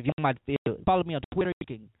you follow me on Twitter,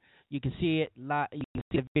 you can see it live. You can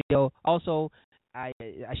see the video. Also, I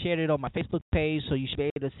shared it on my Facebook page, so you should be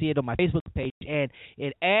able to see it on my Facebook page, and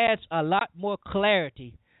it adds a lot more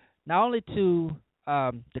clarity, not only to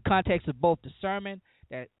the context of both the sermon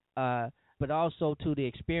but also to the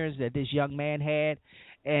experience that this young man had,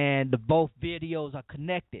 and both videos are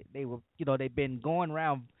connected. They were, they've been going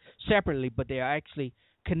around separately, but they are actually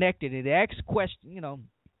connected. It asks question,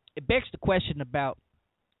 it begs the question about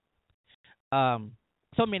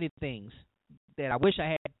so many things that I wish I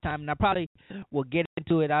had time, and I probably will get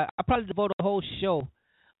into it. I probably devote a whole show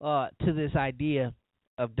to this idea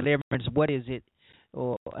of deliverance. What is it,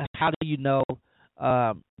 or how do you know?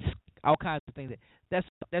 All kinds of things.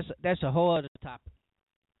 That's a whole other topic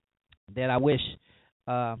that I wish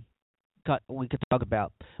we could talk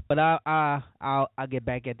about. But I'll get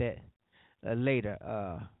back at that later.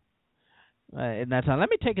 in that time. Let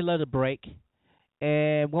me take a little break.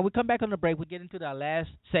 And when we come back on the break, we get into our last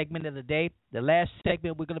segment of the day. The last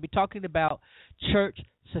segment, we're going to be talking about church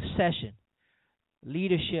succession,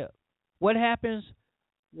 leadership. What happens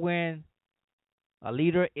when a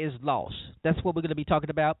leader is lost? That's what we're going to be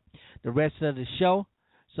talking about the rest of the show.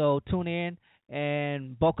 So tune in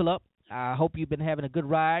and buckle up. I hope you've been having a good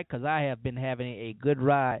ride, because I have been having a good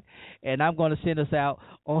ride. And I'm going to send us out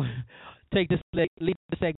on lead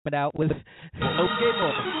the segment out with okay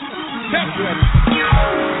more.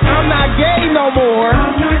 I'm not gay no more.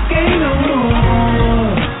 I'm not gay no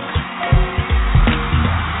more.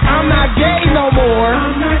 I'm not gay no more.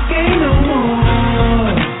 I'm not gay no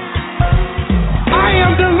more. I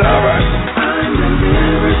am delivered. I'm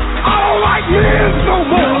delivered. I don't like men no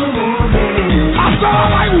more. I said I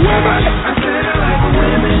like women. I said I like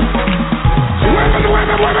women. Women.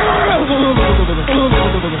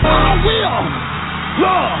 I will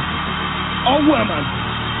love a woman.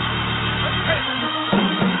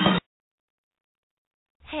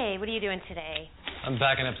 Hey, what are you doing today? I'm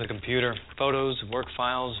backing up the computer. Photos, work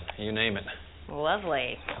files, you name it.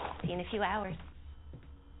 Lovely. See you in a few hours.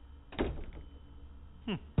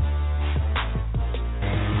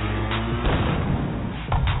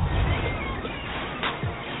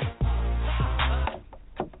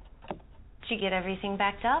 Did you get everything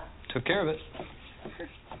backed up? Took care of it.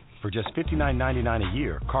 For just $59.99 a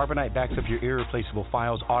year, Carbonite backs up your irreplaceable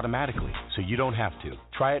files automatically, so you don't have to.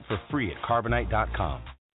 Try it for free at Carbonite.com.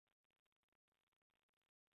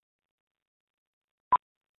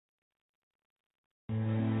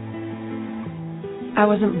 I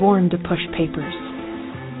wasn't born to push papers.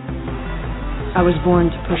 I was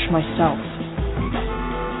born to push myself.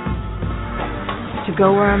 To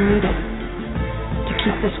go where I'm needed. To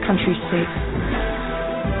keep this country safe.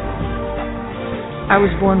 I was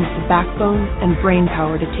born with the backbone and brain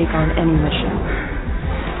power to take on any mission.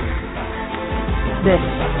 This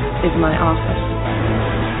is my office.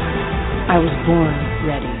 I was born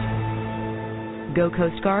ready.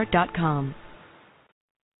 GoCoastGuard.com.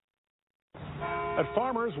 At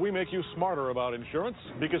Farmers, we make you smarter about insurance,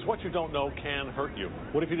 because what you don't know can hurt you.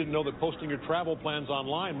 What if you didn't know that posting your travel plans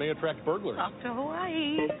online may attract burglars? Off to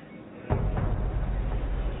Hawaii.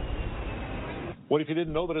 What if you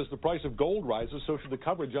didn't know that as the price of gold rises, so should the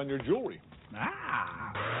coverage on your jewelry?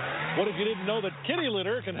 What if you didn't know that kitty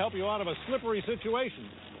litter can help you out of a slippery situation?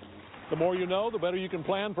 The more you know, the better you can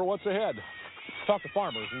plan for what's ahead. Talk to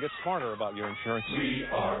Farmers and get smarter about your insurance. We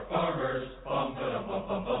are Farmers. Bum, ba-dum, bum,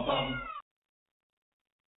 bum, bum, bum.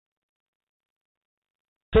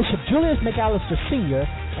 Bishop Julius McAllister Sr.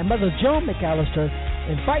 and Mother Joan McAllister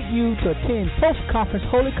invite you to attend post-conference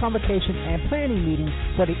Holy Convocation and Planning Meeting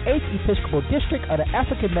for the 8th Episcopal District of the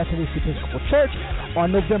African Methodist Episcopal Church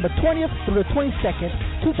on November 20th through the 22nd,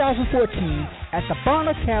 2014 at the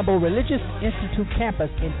Bonner Campbell Religious Institute campus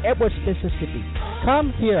in Edwards, Mississippi.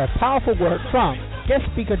 Come hear a powerful word from guest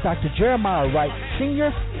speaker Dr. Jeremiah Wright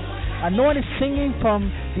Sr., anointed singing from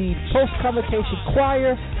the post-convocation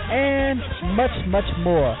choir, and much, much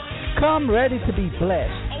more. Come ready to be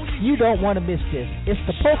blessed. You don't want to miss this. It's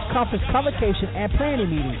the post-conference convocation and planning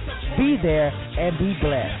meeting. Be there and be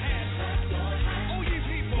blessed.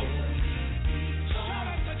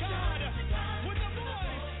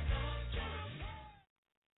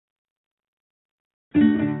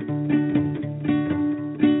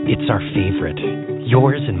 It's our favorite,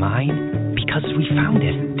 yours and mine, because we found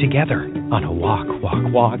it together on a walk,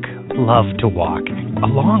 love to walk, a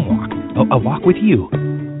long walk, a walk with you,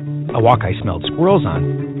 a walk I smelled squirrels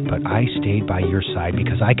on, but I stayed by your side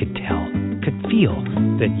because I could tell, could feel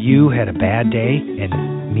that you had a bad day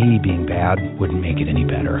and me being bad wouldn't make it any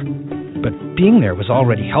better. But being there was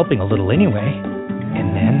already helping a little anyway.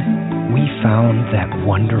 And then we found that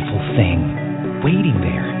wonderful thing waiting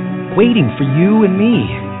there, waiting for you and me.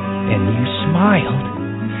 And you smiled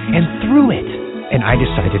and threw it. And I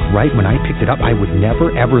decided right when I picked it up I would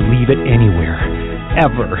never ever leave it anywhere.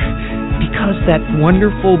 Ever. Because that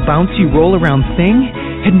wonderful bouncy roll around thing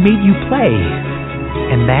had made you play.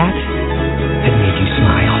 And that had made you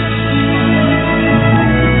smile.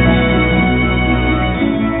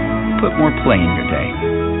 Put more play in your day.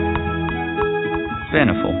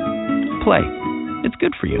 Beneful. Play. It's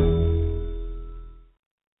good for you.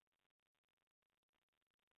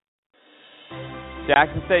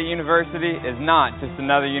 Jackson State University is not just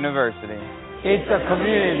another university. It's a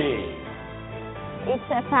community. It's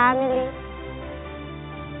a family.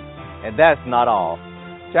 And that's not all.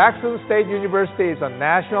 Jackson State University is a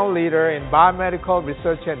national leader in biomedical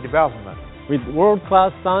research and development, with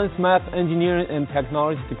world-class science, math, engineering, and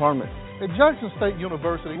technology departments. At Jackson State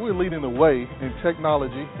University, we're leading the way in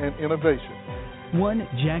technology and innovation. One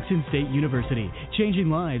Jackson State University,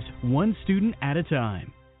 changing lives one student at a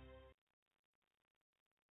time.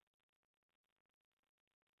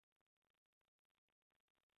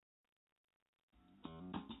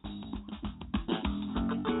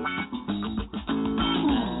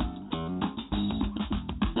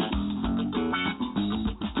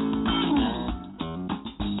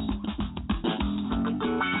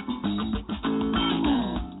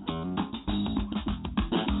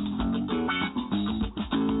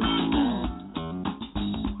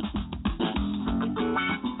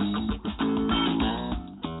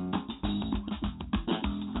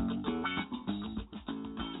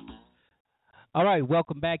 All right,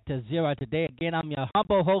 welcome back to Zera Today. Again, I'm your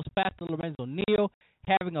humble host, Pastor Lorenzo Neal,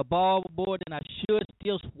 having a ball more than I should,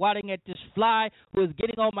 still swatting at this fly who is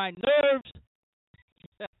getting on my nerves.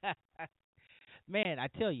 Man, I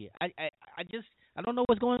tell you, I don't know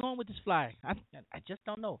what's going on with this fly. I just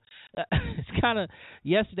don't know. It's kind of,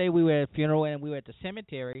 yesterday we were at a funeral and we were at the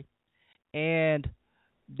cemetery, and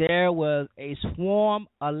there was a swarm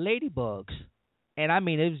of ladybugs. And I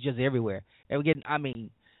mean, it was just everywhere. They were getting,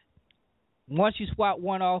 once you swat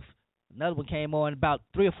one off, another one came on, about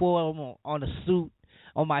 3 or 4 of them on the suit,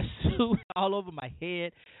 on my suit, all over my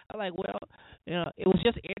head. I'm like, well, it was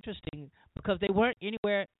just interesting because they weren't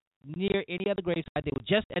anywhere near any other gravesite. They were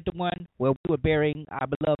just at the one where we were burying our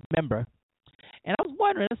beloved member. And I was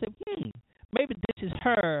wondering, I said, maybe this is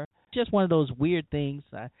her. Just one of those weird things,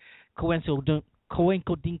 coincidental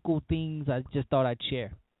things I just thought I'd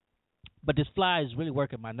share. But this fly is really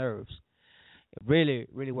working my nerves. Really,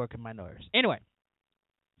 really working my nerves. Anyway,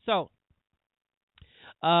 so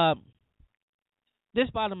this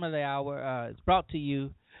bottom of the hour is brought to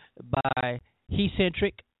you by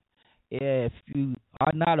He-Centric. If you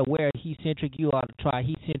are not aware of He-Centric, you ought to try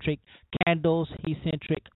He-Centric candles,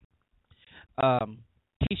 He-Centric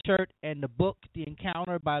T-shirt, and the book, The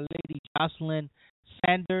Encounter by Lady Jocelyn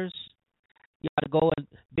Sanders. You ought to go and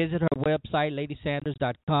visit her website,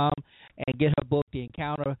 ladysanders.com, and get her book, The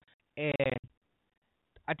Encounter. And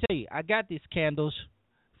I tell you, I got these candles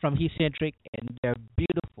from He-Centric, and they're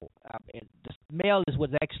beautiful. And the smell is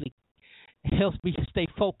what actually helps me stay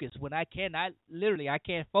focused when I can't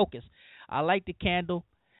focus. I like the candle,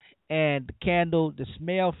 and the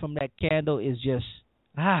smell from that candle is just,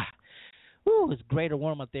 it's great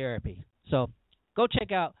aromatherapy. So go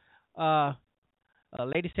check out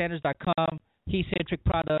ladysanders.com, He-Centric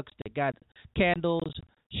products. They got candles,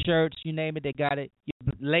 shirts, you name it, they got it.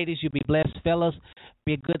 Ladies, you'll be blessed. Fellas,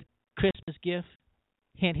 be a good Christmas gift.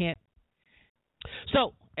 Hint, hint.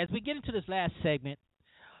 So, as we get into this last segment,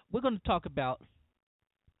 we're going to talk about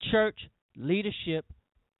church leadership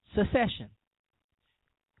succession.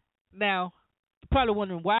 Now, you're probably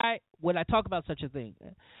wondering, why would I talk about such a thing?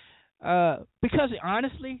 Because,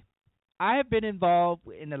 honestly, I have been involved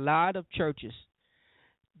in a lot of churches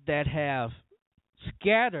that have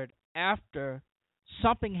scattered after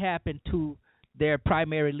something happened to their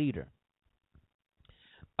primary leader.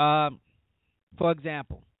 For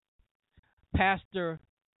example, pastor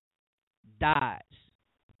dies,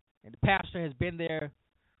 and the pastor has been there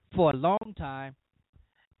for a long time,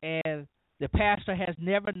 and the pastor has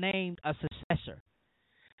never named a successor.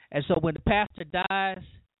 And so when the pastor dies,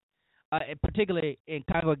 particularly in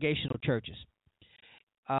congregational churches,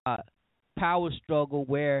 power struggle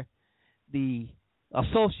where the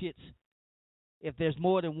associates, if there's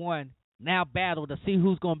more than one, now battle to see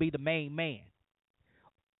who's going to be the main man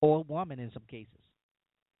or woman in some cases.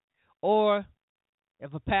 Or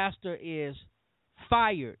if a pastor is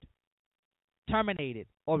fired, terminated,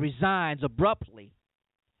 or resigns abruptly,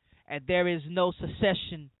 and there is no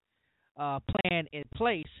succession plan in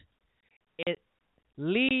place, it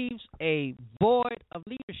leaves a void of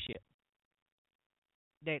leadership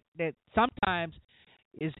that sometimes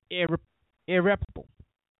is irreparable.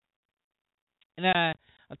 And I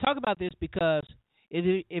talk about this because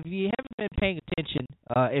if you haven't been paying attention,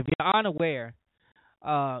 if you're unaware,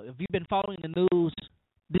 if you've been following the news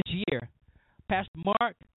this year, Pastor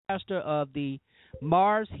Mark, pastor of the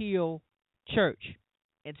Mars Hill Church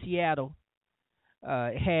in Seattle,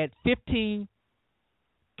 had 15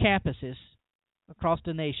 campuses across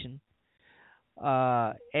the nation,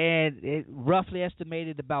 and it roughly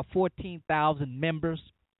estimated about 14,000 members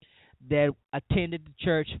that attended the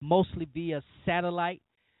church, mostly via satellite.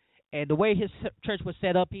 And the way his church was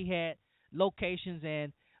set up, he had locations,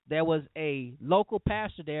 and there was a local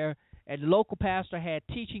pastor there, and the local pastor had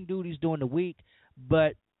teaching duties during the week,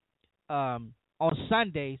 but on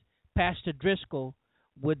Sundays, Pastor Driscoll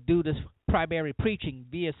would do this primary preaching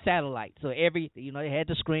via satellite. So they had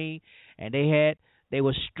the screen, and they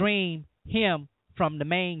would stream him from the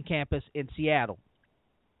main campus in Seattle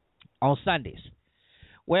on Sundays.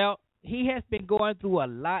 Well, he has been going through a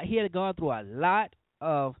lot. He had gone through a lot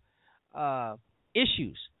of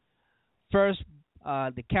issues. First,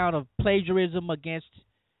 the count of plagiarism against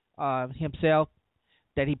himself,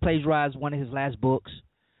 that he plagiarized one of his last books.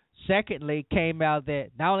 Secondly, came out that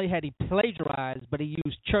not only had he plagiarized, but he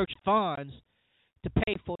used church funds to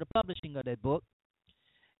pay for the publishing of that book,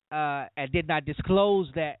 and did not disclose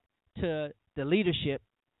that to the leadership,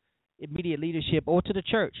 immediate leadership, or to the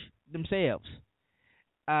church themselves.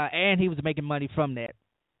 And he was making money from that.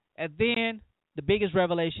 And then the biggest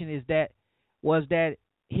revelation was that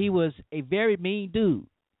he was a very mean dude,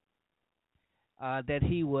 that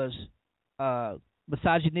he was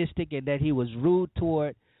misogynistic, and that he was rude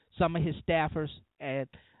toward some of his staffers, and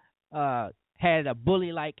had a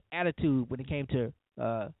bully-like attitude when it came to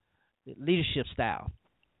leadership style.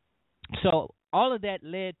 So all of that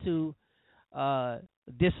led to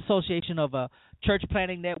disassociation of a church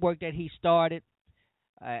planting network that he started,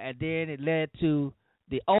 and then it led to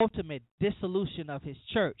the ultimate dissolution of his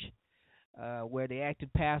church, where the acting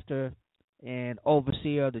pastor and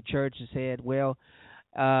overseer of the church said, well,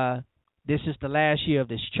 this is the last year of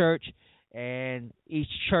this church, and each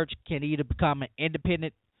church can either become an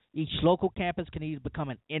independent, each local campus can either become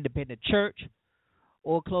an independent church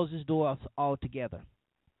or close its doors altogether.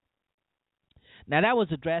 Now, that was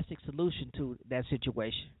a drastic solution to that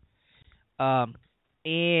situation. And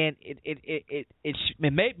it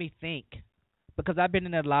made me think, because I've been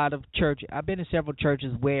in a lot of churches. I've been in several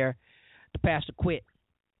churches where the pastor quit,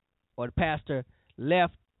 or the pastor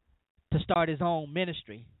left to start his own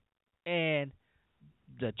ministry, and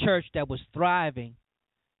the church that was thriving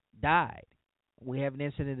died. We have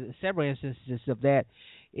several instances of that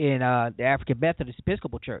in the African Methodist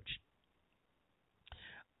Episcopal Church,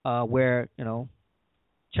 where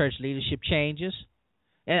church leadership changes.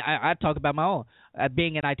 And I talk about my own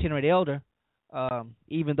being an itinerant elder.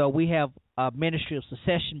 Even though we have a ministry of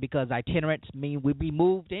succession, because itinerants mean we be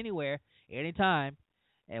moved anywhere, anytime,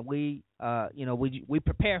 and we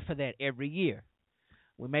prepare for that every year.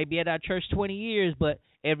 We may be at our church 20 years, but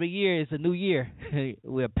every year is a new year.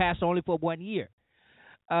 We're pastor only for 1 year.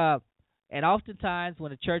 And oftentimes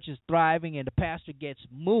when a church is thriving and the pastor gets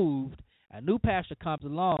moved, a new pastor comes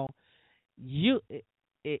along,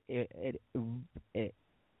 it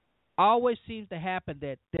always seems to happen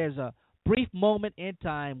that there's a brief moment in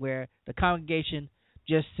time where the congregation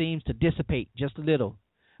just seems to dissipate just a little,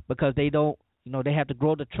 because they don't, they have to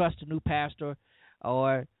grow to trust a new pastor,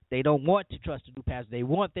 or they don't want to trust a new pastor. They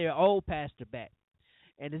want their old pastor back.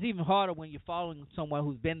 And it's even harder when you're following someone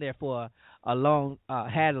who's been there for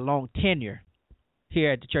had a long tenure.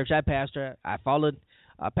 Here at the church I pastor, I followed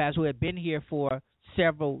a pastor who had been here for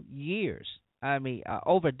several years.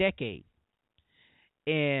 Over a decade.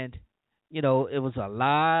 And, it was a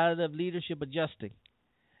lot of leadership adjusting,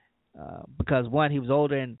 because, one, he was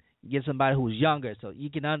older, and you get somebody who was younger, so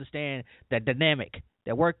you can understand the dynamic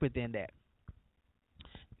that worked within that.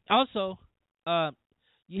 Also,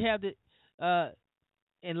 you have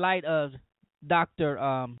in light of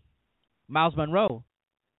Dr. Miles Monroe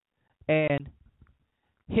and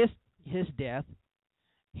his death,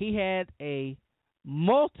 he had a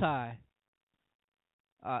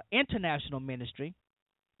international ministry,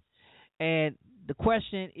 and the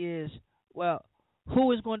question is, well, who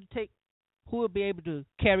will be able to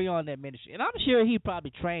carry on that ministry? And I'm sure he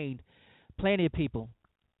probably trained plenty of people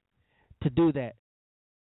to do that.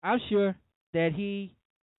 I'm sure that he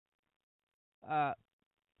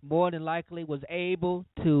more than likely was able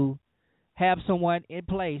to have someone in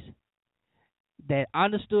place that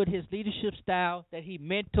understood his leadership style, that he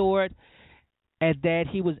mentored, and that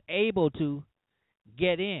he was able to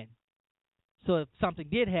get in, so if something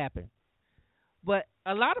did happen. But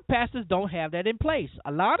a lot of pastors don't have that in place.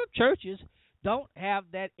 A lot of churches don't have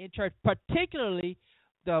that in church, particularly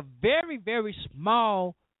the very, very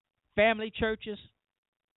small family churches,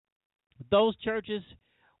 those churches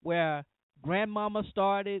where grandmama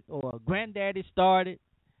started or granddaddy started.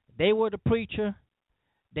 They were the preacher,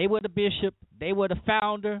 they were the bishop, they were the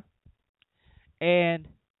founder, and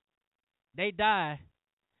they die.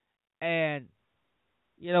 And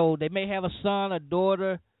they may have a son or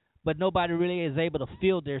daughter, but nobody really is able to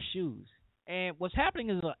fill their shoes. And what's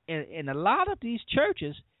happening is, in a lot of these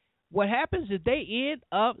churches, what happens is they end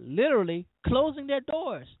up literally closing their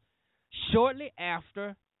doors shortly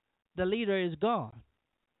after the leader is gone.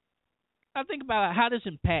 Now think about how this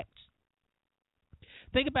impacts.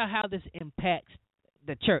 Think about how this impacts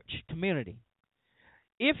the church community.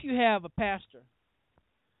 if you have a pastor,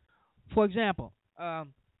 for example, I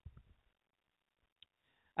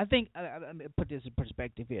think let me put this in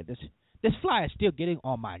perspective here. This fly is still getting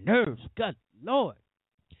on my nerves. Good Lord.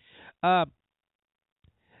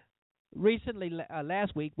 Recently,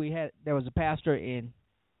 last week, there was a pastor in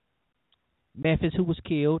Memphis who was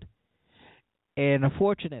killed, and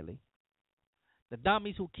unfortunately, the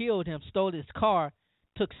dummies who killed him stole his car,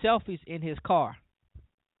 took selfies in his car,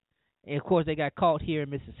 and of course, they got caught here in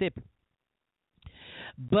Mississippi.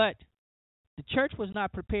 But the church was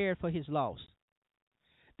not prepared for his loss.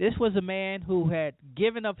 This was a man who had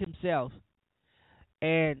given of himself,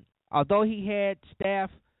 and although he had staff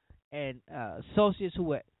and associates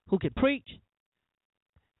who could preach,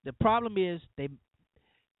 the problem is they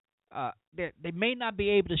may not be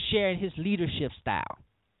able to share in his leadership style.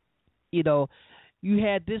 You know, you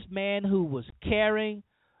had this man who was caring,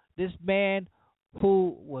 this man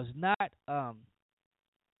who was not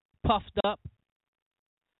puffed up,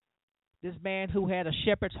 this man who had a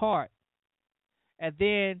shepherd's heart, and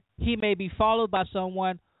then he may be followed by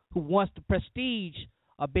someone who wants the prestige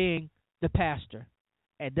of being the pastor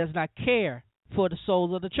and does not care for the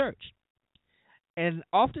souls of the church. And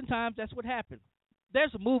oftentimes that's what happens.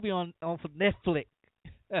 There's a movie on Netflix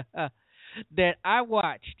that I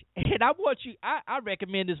watched, and I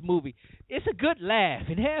recommend this movie. It's a good laugh.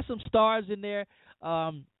 It has some stars in there.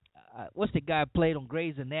 What's the guy who played on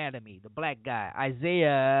Grey's Anatomy? The black guy,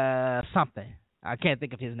 Isaiah something. I can't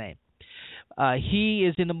think of his name. He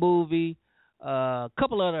is in the movie. A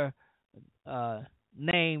couple other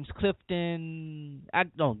names, Clifton.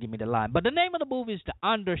 Don't give me the line, but the name of the movie is The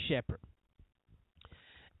Under Shepherd.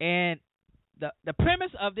 And the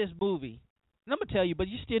premise of this movie, and I'm gonna tell you, but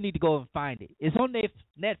you still need to go and find it. It's on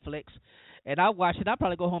Netflix, and I watched it. I'll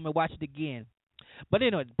probably go home and watch it again. But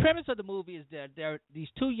anyway, the premise of the movie is that there are these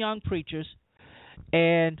two young preachers,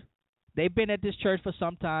 and they've been at this church for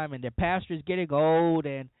some time, and their pastor is getting old,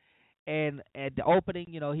 and at the opening,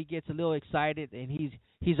 he gets a little excited, and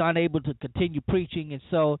he's unable to continue preaching, and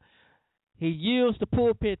so he yields the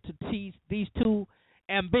pulpit to these two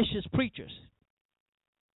ambitious preachers,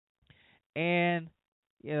 and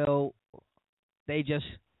they just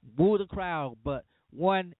woo the crowd, but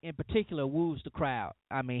one in particular woos the crowd.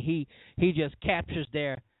 I mean, he just captures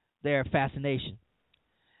their fascination.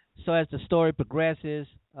 So as the story progresses,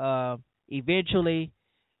 eventually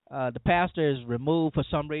the pastor is removed for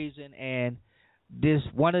some reason, and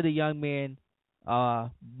one of the young men,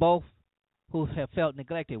 both who have felt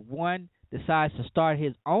neglected, one decides to start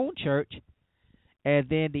his own church, and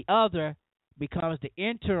then the other becomes the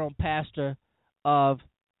interim pastor of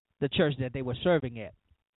the church that they were serving at.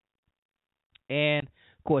 And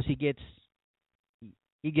of course, he gets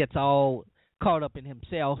all caught up in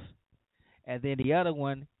himself, and then the other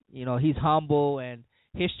one, he's humble, and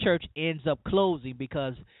his church ends up closing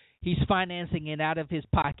because he's financing it out of his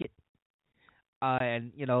pocket,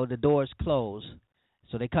 and the doors close.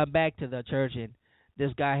 So they come back to the church, and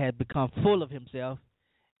this guy has become full of himself,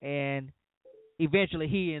 and eventually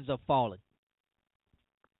he ends up falling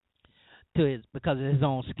because of his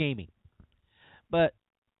own scheming. But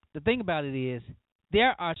the thing about it is,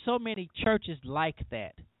 there are so many churches like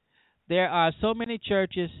that. There are so many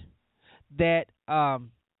churches that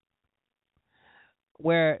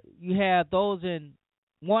where you have those in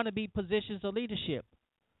wannabe positions of leadership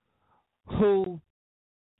who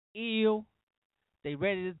ill, they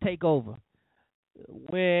ready to take over.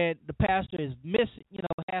 When the pastor is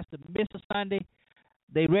has to miss a Sunday,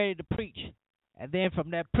 they ready to preach, and then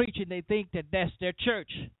from that preaching, they think that that's their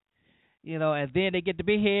church. And then they get the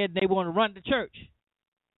big head and they want to run the church.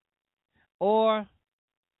 Or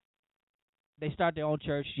they start their own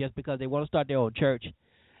church just because they want to start their own church,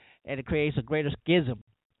 and it creates a greater schism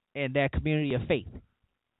in that community of faith.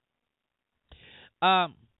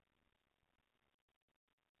 So,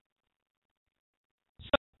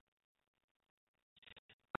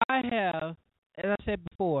 I have, as I said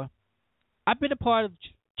before, I've been a part of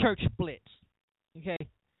church splits. Okay?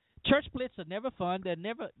 Church splits are never fun. They're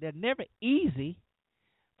never easy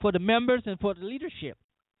for the members and for the leadership.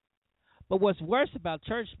 But what's worse about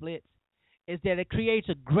church splits is that it creates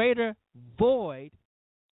a greater void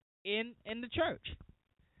in the church.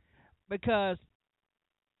 Because,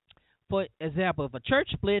 for example, if a church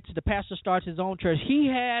splits, the pastor starts his own church,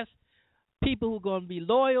 he has people who are going to be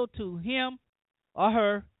loyal to him or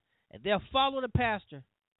her, and they'll follow the pastor.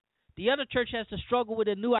 The other church has to struggle with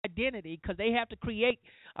a new identity because they have to create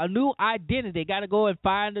a new identity. They got to go and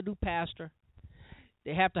find a new pastor.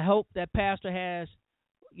 They have to hope that pastor has,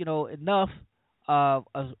 enough of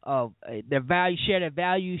their value, share their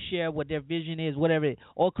values, share what their vision is, whatever it is,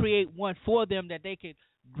 or create one for them that they can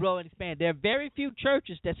grow and expand. There are very few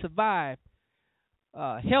churches that survive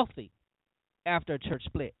healthy after a church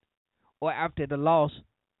split or after the loss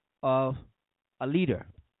of a leader.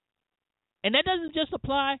 And that doesn't just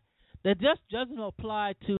apply. That just doesn't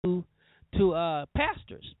apply to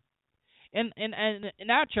pastors. In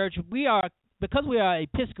our church, because we are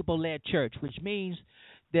Episcopal-led church, which means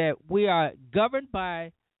that we are governed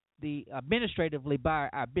administratively by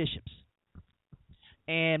our bishops.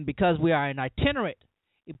 And because we are an itinerant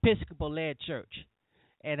Episcopal-led church,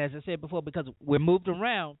 and as I said before, because we're moved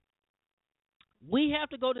around, we have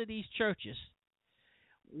to go to these churches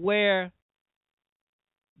where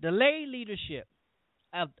the lay leadership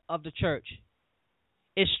of the church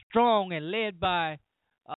is strong and led by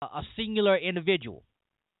a singular individual.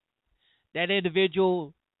 That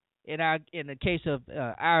individual, in the case of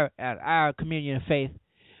our communion of faith,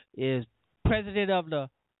 is president of the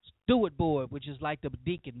steward board, which is like the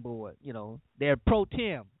deacon board. They're pro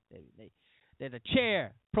tem. They're the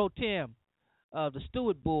chair pro tem of the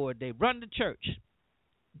steward board. They run the church.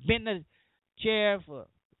 Been the chair for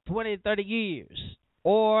 20, 30 years,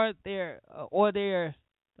 or they're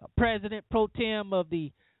president pro tem of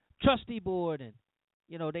the trustee board, and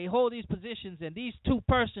they hold these positions, and these two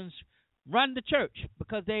persons run the church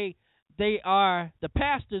because they are the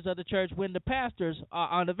pastors of the church when the pastors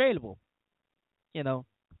are unavailable.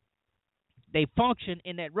 They function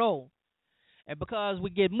in that role, and because we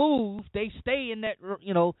get moved, they stay in that.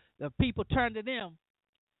 The people turn to them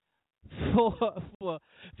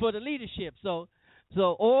for the leadership. So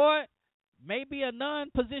or maybe a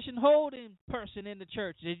non-position holding person in the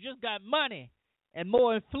church. They just got money and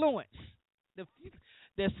more influence.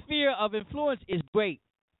 The sphere of influence is great.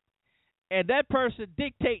 And that person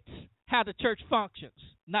dictates how the church functions,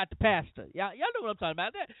 not the pastor. Y'all know what I'm talking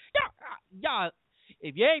about. Y'all,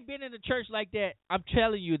 if you ain't been in a church like that, I'm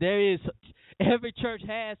telling you, every church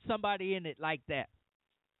has somebody in it like that.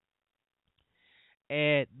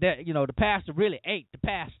 And the pastor really ain't the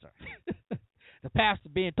pastor. The pastor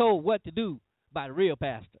being told what to do by the real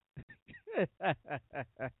pastor.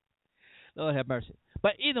 Lord have mercy.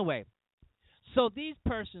 But either way, so these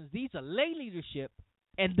persons, these are lay leadership,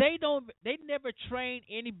 and they never train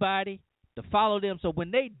anybody to follow them. So when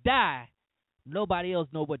they die, nobody else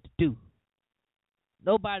know what to do.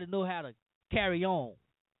 Nobody know how to carry on.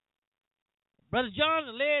 Brother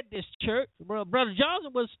Johnson led this church. Brother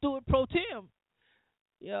Johnson was steward pro tem.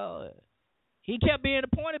 He kept being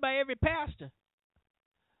appointed by every pastor.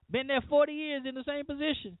 Been there 40 years in the same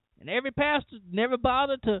position, and every pastor never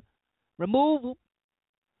bothered to remove him.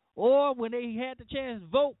 Or when they had the chance to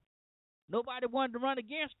vote, nobody wanted to run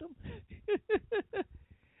against him.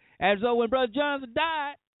 And so when Brother Johnson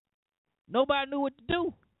died, nobody knew what to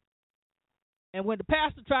do. And when the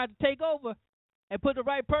pastor tried to take over and put the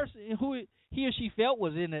right person who he or she felt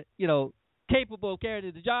was in it, capable of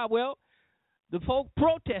carrying the job, well, the folk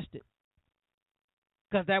protested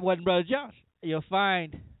because that wasn't Brother Johnson. You'll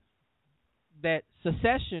find that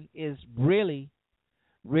secession is really,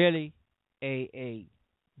 really a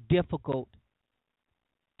difficult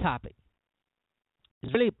topic.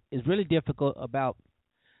 It's really difficult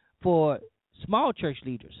for small church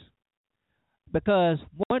leaders, because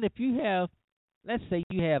one, if you have, let's say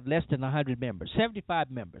you have less than 100 members, 75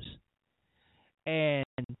 members, and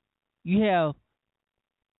you have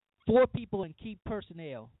 4 people in key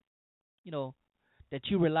personnel, that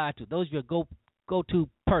you rely to. Those are your go-to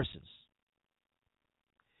persons.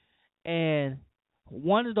 And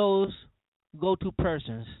one of those go-to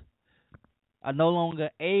persons are no longer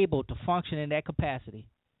able to function in that capacity.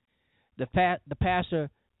 The pastor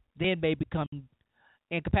then may become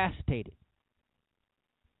incapacitated,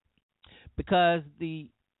 because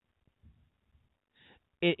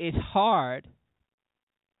it's hard.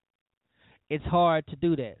 It's hard to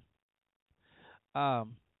do that.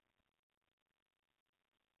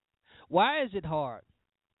 Why is it hard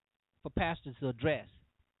for pastors to address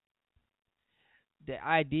the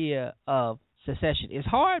idea of secession? It's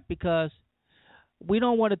hard because we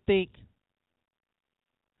don't want to think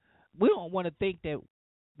that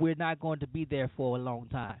we're not going to be there for a long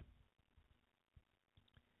time.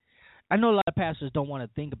 I know a lot of pastors don't want to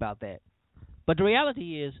think about that, but the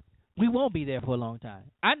reality is we won't be there for a long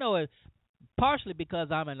time. I know it partially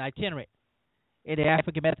because I'm an itinerant in the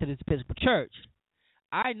African Methodist Episcopal Church.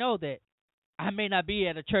 I know that I may not be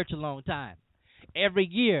at a church a long time. Every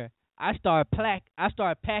year I start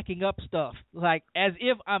packing up stuff, like as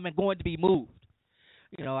if I'm going to be moved.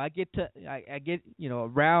 I get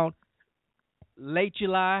around late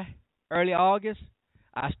July, early August,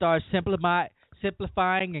 I start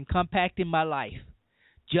simplifying and compacting my life,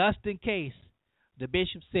 just in case the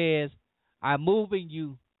bishop says, I'm moving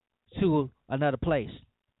you to another place.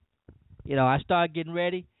 I started getting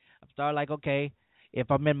ready. I started like, okay, if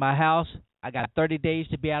I'm in my house, I got 30 days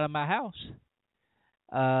to be out of my house.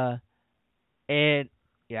 And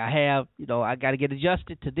I have, I got to get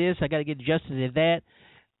adjusted to this. I got to get adjusted to that.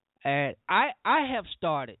 And I have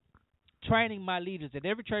started training my leaders at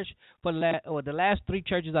every church for the last 3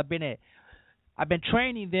 churches I've been at. I've been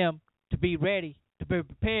training them to be ready, to be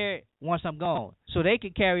prepared once I'm gone, so they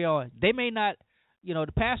can carry on. They may not, the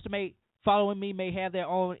pastor following me may have their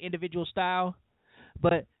own individual style,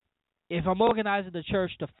 but if I'm organizing the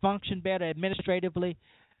church to function better administratively,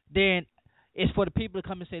 then it's for the people to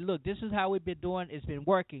come and say, look, this is how we've been doing. It's been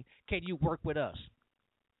working. Can you work with us?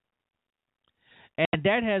 And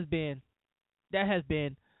that has been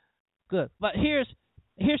good. But here's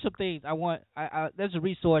some things I want. There's a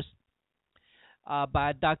resource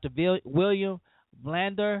by Dr. William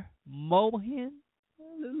Blander Mohin,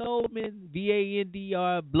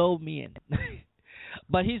 Vandr Blomen.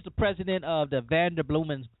 But he's the president of the Vander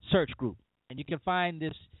Blumen Search Group, and you can find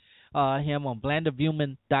him on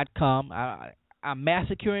blandervuman.com. I'm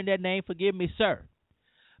massacring that name. Forgive me, sir.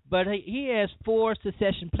 But he has 4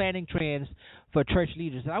 succession planning trends for church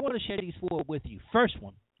leaders, and I want to share these 4 with you. First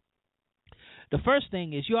one. The first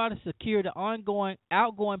thing is you ought to secure the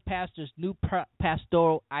outgoing pastor's new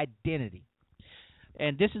pastoral identity.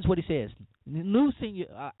 And this is what he says.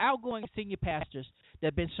 Outgoing senior pastors that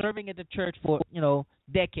have been serving at the church for,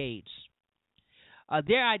 decades.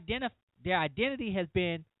 Their identity has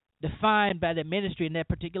been defined by the ministry in that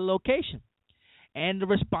particular location, and the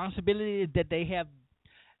responsibility that they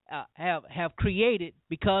have created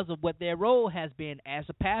because of what their role has been as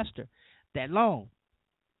a pastor that long.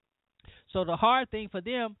 So the hard thing for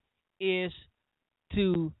them is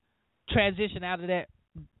to transition out of that,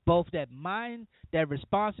 both that mind, that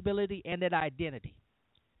responsibility, and that identity.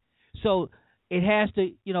 So it has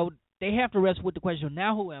to, they have to wrestle with the question,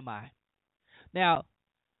 now who am I? Now,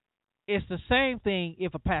 it's the same thing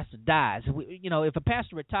if a pastor dies. If a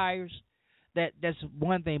pastor retires, that's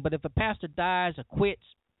one thing. But if a pastor dies or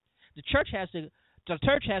quits, the church has to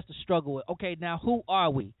struggle with, okay, now who are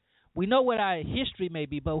we? We know what our history may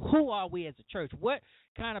be, but who are we as a church? What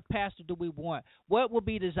kind of pastor do we want? What will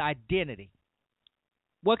be this identity?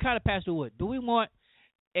 What kind of pastor do we want?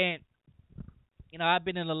 And I've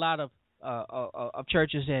been in a lot of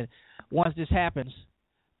churches, and once this happens,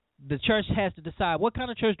 the church has to decide what kind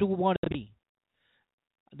of church do we want to be.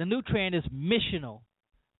 The new trend is missional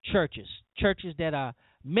churches that are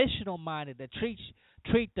missional minded, that treat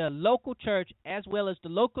the local church as well as the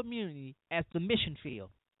local community as the mission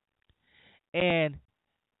field. And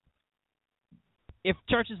if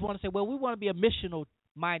churches want to say, well, we want to be a missional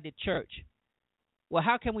minded church, well,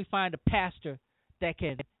 how can we find a pastor that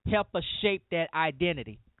can help us shape that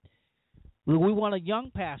identity? Do we want a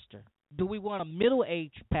young pastor? Do we want a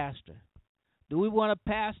middle-aged pastor? Do we want a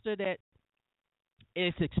pastor that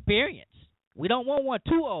is experienced? We don't want one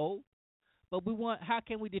too old, but how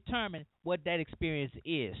can we determine what that experience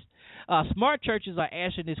is? Smart churches are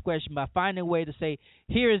answering this question by finding a way to say,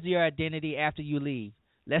 here is your identity after you leave.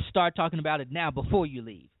 Let's start talking about it now before you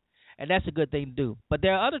leave. And that's a good thing to do. But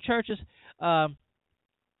there are other churches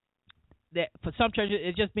that for some churches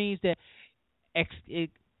it just means that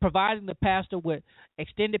providing the pastor with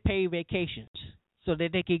extended paid vacations so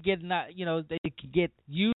that they can get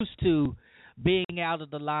used to being out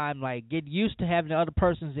of the limelight, get used to having other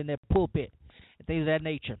persons in their pulpit, and things of that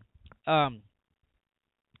nature.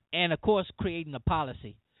 And, of course, creating a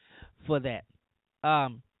policy for that.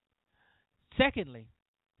 Secondly,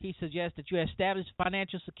 he suggests that you establish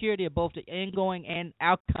financial security of both the incoming and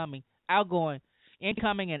outgoing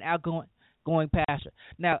pastor.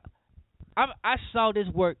 Now, I saw this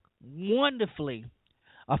work wonderfully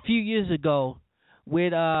a few years ago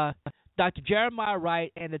with Dr. Jeremiah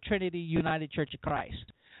Wright and the Trinity United Church of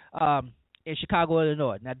Christ in Chicago,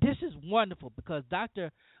 Illinois. Now, this is wonderful because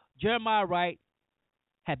Dr. Jeremiah Wright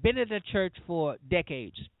had been in the church for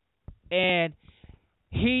decades, and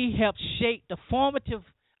he helped shape the formative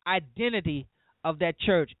identity of that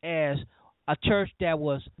church as a church that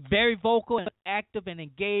was very vocal and active and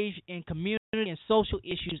engaged in community and social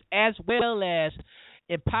issues, as well as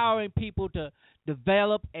empowering people to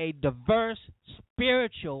develop a diverse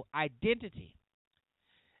spiritual identity.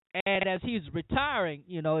 And as he's retiring,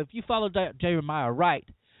 if you follow Jeremiah Wright,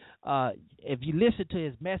 if you listen to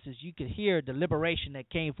his message, you could hear the liberation that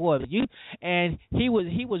came forth. And he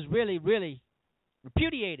was really, really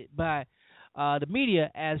repudiated by the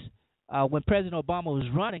media as when President Obama was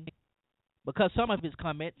running, because some of his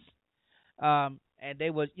comments, and they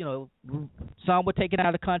were, some were taken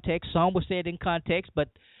out of context, some were said in context, but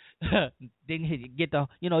Didn't get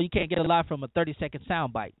you can't get a lot from a 30-second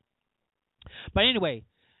soundbite. But anyway,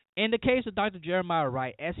 in the case of Dr. Jeremiah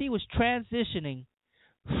Wright, as he was transitioning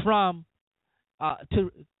from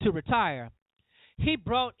to retire, he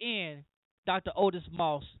brought in Dr. Otis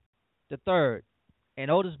Moss III,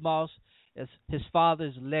 and Otis Moss, is his father,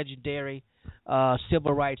 is a legendary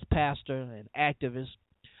civil rights pastor and activist,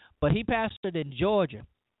 but he pastored in Georgia,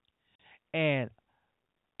 and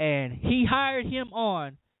he hired him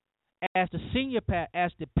on as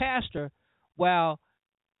the pastor, while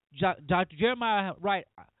Dr. Jeremiah Wright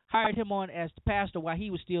hired him on as the pastor while he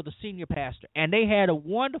was still the senior pastor, and they had a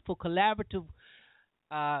wonderful collaborative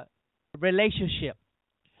relationship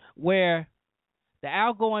where the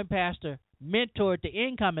outgoing pastor mentored the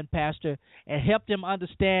incoming pastor and helped him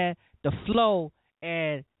understand the flow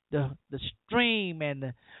and the stream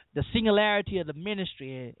and the singularity of the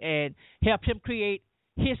ministry, and helped him create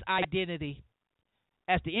his identity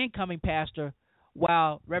as the incoming pastor,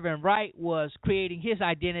 while Reverend Wright was creating his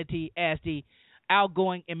identity as the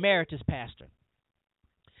outgoing emeritus pastor.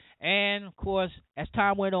 And of course, as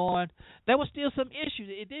time went on, there were still some issues.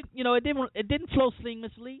 It didn't flow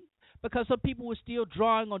seamlessly, because some people were still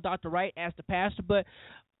drawing on Dr. Wright as the pastor, but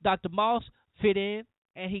Dr. Moss fit in,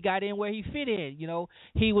 and he got in where he fit in.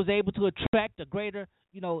 He was able to attract a greater,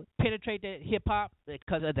 penetrate that hip hop,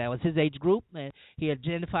 because that was his age group, and he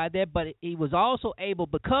identified that. But he was also able,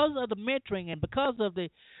 because of the mentoring and because of the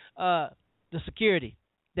security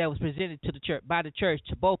that was presented to the church by the church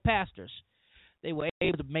to both pastors, they were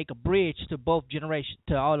able to make a bridge to both generations,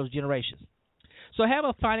 to all those generations. So have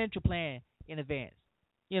a financial plan in advance.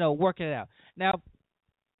 Working it out. Now,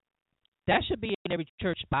 that should be in every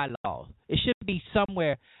church bylaw. It should be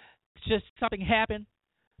somewhere. Just something happened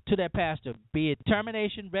to that pastor, be it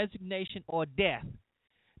termination, resignation, or death.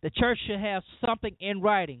 The church should have something in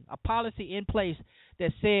writing, a policy in place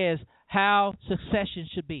that says how succession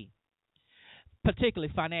should be,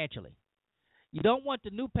 particularly financially. You don't want the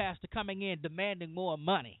new pastor coming in demanding more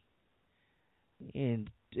money and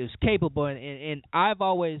is capable. And I've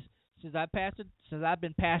always, since I've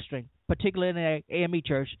been pastoring, particularly in the AME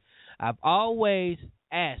church, I've always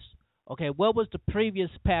asked, okay, what was the previous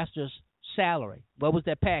pastor's salary? What was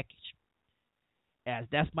their package?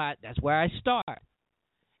 That's where I start.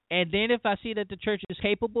 And then if I see that the church is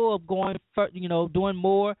capable of going, doing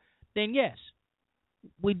more, then yes,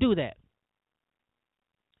 we do that.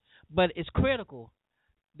 But it's critical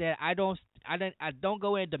that I don't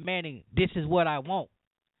go in demanding this is what I want,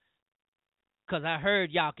 because I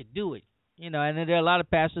heard y'all could do it, and then there are a lot of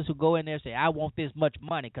pastors who go in there and say, I want this much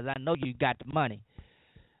money because I know you got the money.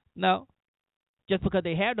 No, just because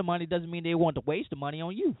they have the money doesn't mean they want to waste the money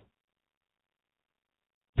on you.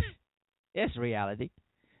 That's reality.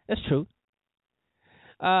 That's true.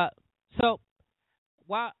 So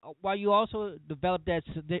while you also develop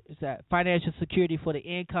that financial security for the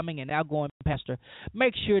incoming and outgoing pastor,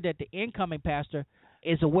 make sure that the incoming pastor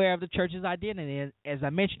is aware of the church's identity. And as I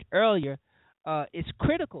mentioned earlier, it's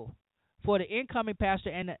critical for the incoming pastor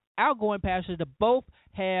and the outgoing pastor to both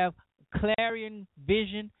have clarion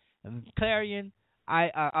vision and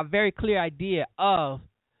a very clear idea of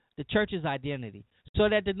the church's identity, so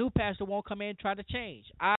that the new pastor won't come in and try to change.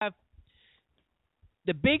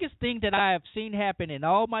 The biggest thing that I have seen happen in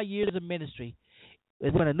all my years of ministry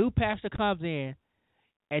is when a new pastor comes in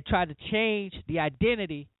and tries to change the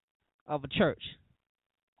identity of a church.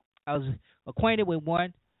 I was acquainted with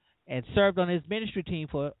one and served on his ministry team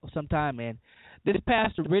for some time, and this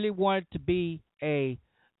pastor really wanted to be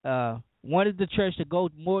wanted the church to go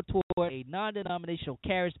more toward a non-denominational,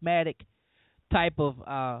 charismatic type of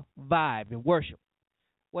vibe and worship.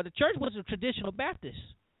 Well, the church was a traditional Baptist,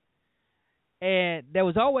 and there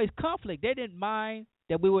was always conflict. They didn't mind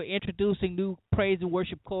that we were introducing new praise and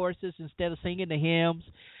worship choruses instead of singing the hymns.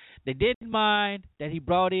 They didn't mind that he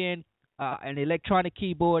brought in an electronic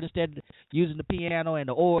keyboard instead of using the piano and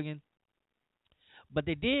the organ. But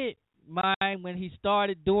they did mind when he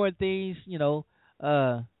started doing things,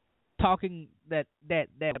 talking that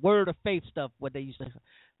word of faith stuff, what they used to say.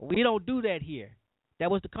 We don't do that here.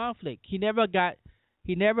 That was the conflict. He never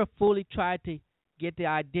fully tried to get the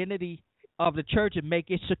identity of the church and make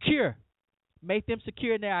it secure, make them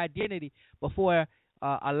secure in their identity before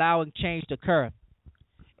allowing change to occur.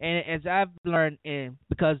 And as I've learned,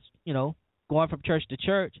 because going from church to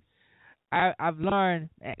church, I've learned,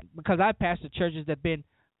 because I pastored churches that have been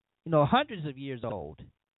hundreds of years old,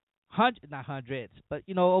 not hundreds, but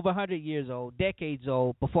over 100 years old, decades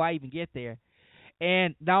old before I even get there.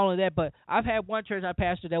 And not only that, but I've had one church I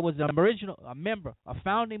pastored that was a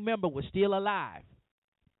founding member was still alive.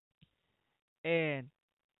 And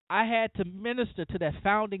I had to minister to that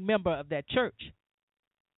founding member of that church,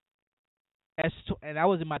 and I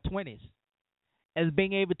was in my 20s, as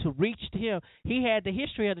being able to reach to him. He had the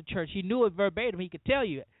history of the church. He knew it verbatim. He could tell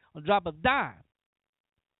you on the drop of a dime.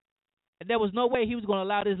 And there was no way he was going to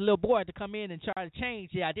allow this little boy to come in and try to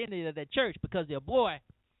change the identity of that church because the boy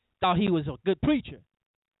thought he was a good preacher.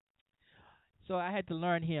 So I had to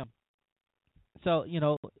learn him. So,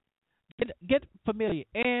 get familiar.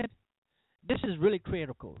 And this is really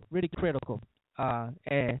critical,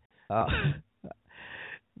 and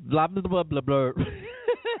blah, blah, blah, blah, blah.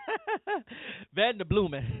 Van der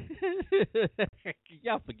Blumen.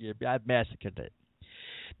 Y'all forgive me. I massacred it.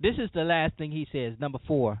 This is the last thing he says, number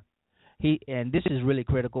 4. And this is really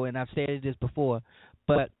critical, and I've said this before,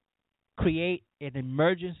 but create an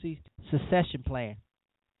emergency succession plan.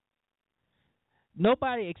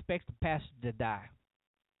 Nobody expects the pastor to die.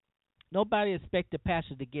 Nobody expects the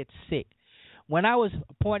pastor to get sick. When I was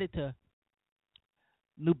appointed to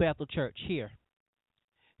New Bethel Church here,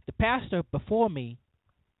 the pastor before me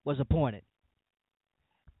was appointed.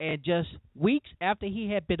 And just weeks after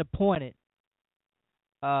he had been appointed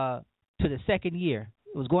to the second year,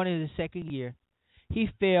 it was going into the second year, he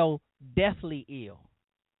fell deathly ill.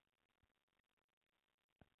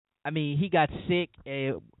 I mean, he got sick.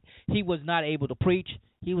 He was not able to preach.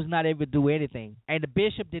 He was not able to do anything. And the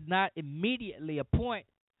bishop did not immediately appoint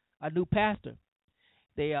a new pastor.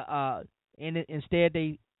 Instead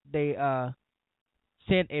they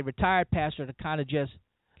sent a retired pastor to kind of just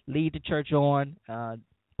lead the church on,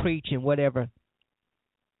 preach and whatever.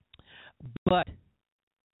 But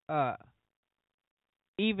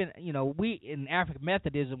even, we in African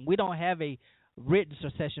Methodism, we don't have a written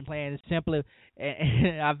succession plan. It's simply,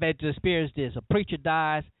 and I've had to experience this, a preacher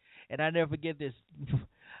dies, and I never forget this.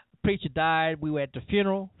 Preacher died. We were at the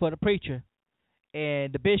funeral for the preacher,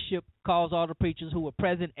 and the bishop calls all the preachers who were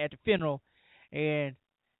present at the funeral, and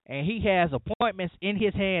he has appointments in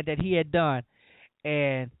his hand that he had done.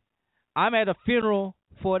 And I'm at a funeral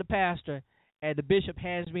for the pastor, and the bishop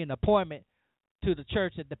hands me an appointment to the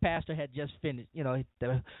church that the pastor had just finished,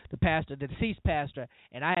 the pastor, the deceased pastor,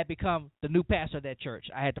 and I had become the new pastor of that church.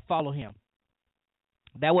 I had to follow him.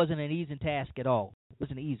 That wasn't an easy task at all. It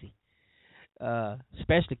wasn't easy,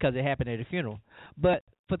 especially because it happened at a funeral. But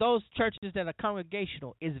for those churches that are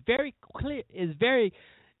congregational, it's very clear, it's very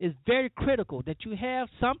critical that you have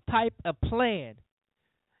some type of plan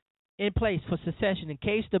in place for succession in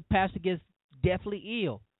case the pastor gets deathly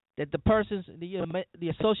ill, that the persons, the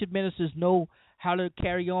associate ministers know how to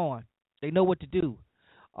carry on. They know what to do.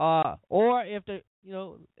 Or if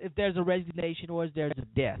if there's a resignation or if there's a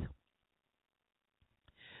death.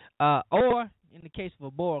 Or in the case of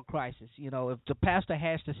a moral crisis, if the pastor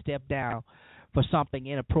has to step down for something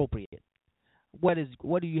inappropriate, what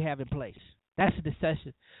do you have in place? That's a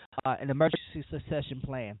succession, an emergency succession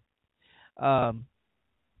plan. How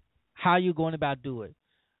are you going about doing it?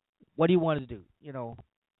 What do you want to do?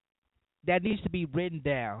 That needs to be written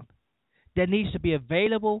down. That needs to be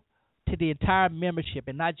available to the entire membership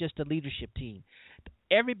and not just the leadership team.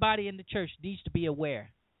 Everybody in the church needs to be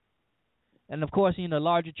aware. And, of course,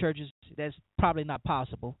 larger churches, that's probably not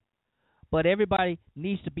possible. But everybody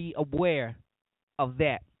needs to be aware of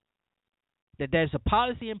that there's a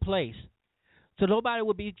policy in place so nobody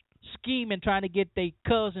will be scheming trying to get their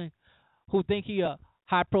cousin who think he a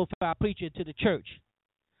high-profile preacher to the church.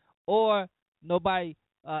 Or nobody,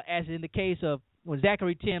 as in the case of when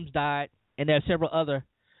Zachary Timms died, and there are several other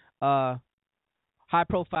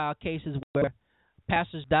high-profile cases where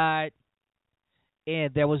pastors died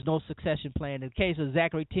and there was no succession plan. In the case of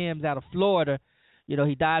Zachary Timms out of Florida,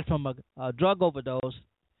 he died from a drug overdose,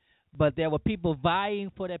 but there were people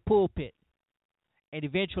vying for that pulpit. And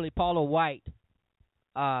eventually Paula White,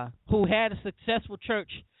 who had a successful church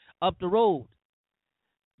up the road,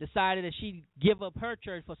 decided that she'd give up her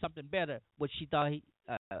church for something better, which she thought he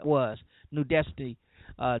was New Destiny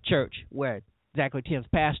Church, where Zachary Timms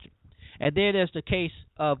pastored. And then there's the case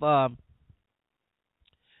of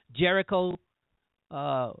Jericho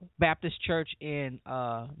Baptist Church in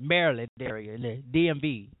Maryland area, the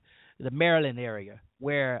DMV, the Maryland area,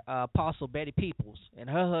 where Apostle Betty Peoples and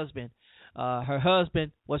her husband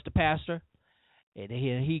was the pastor, and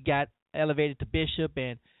he got elevated to bishop,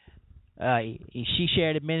 and she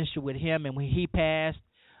shared the ministry with him, and when he passed,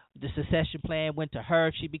 the succession plan went to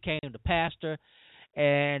her. She became the pastor,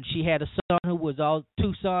 and she had a son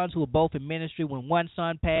two sons who were both in ministry. When one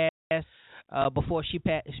son passed before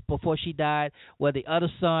she died, where the other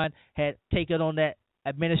son had taken on that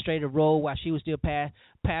administrative role while she was still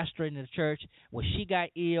pastoring the church. When she got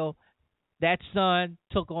ill, that son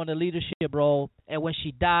took on the leadership role, and when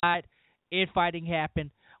she died, infighting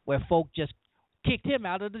happened where folk just kicked him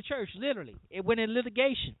out of the church, literally. It went in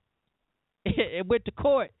litigation. It went to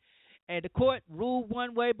court. And the court ruled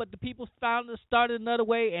one way, but the people started another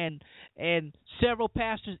way, and several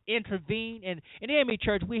pastors intervened. And in the AME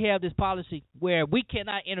Church, we have this policy where we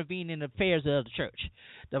cannot intervene in the affairs of the church.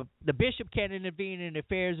 The bishop can't intervene in the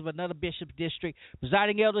affairs of another bishop's district.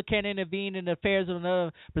 Presiding elder can't intervene in the affairs of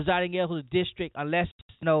another presiding elder's district unless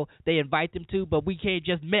they invite them to. But we can't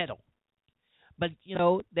just meddle. But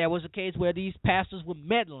there was a case where these pastors were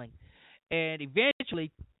meddling, and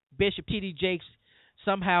eventually Bishop T.D. Jakes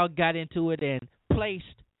somehow got into it and placed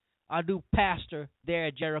a new pastor there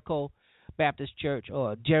at Jericho Baptist Church,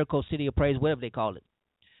 or Jericho City of Praise, whatever they call it.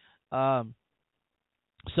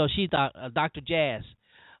 So she's Dr. Jazz.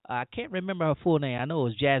 I can't remember her full name. I know it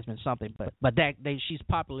was Jasmine something, but she's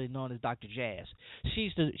popularly known as Dr. Jazz.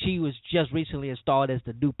 She was just recently installed as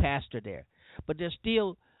the new pastor there. But there's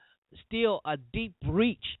still a deep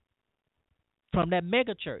reach from that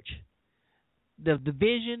mega church. The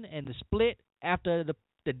division and the split after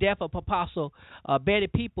the death of Apostle Betty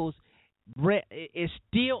Peoples is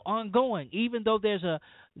still ongoing, even though there's a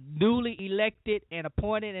newly elected and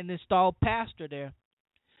appointed and installed pastor there.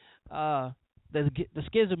 The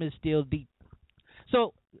schism is still deep.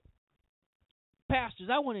 So, pastors,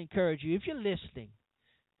 I want to encourage you, if you're listening,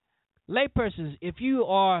 laypersons, if you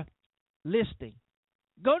are listening,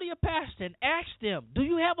 go to your pastor and ask them, do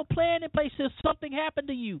you have a plan in place if something happened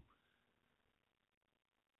to you?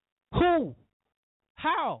 Who?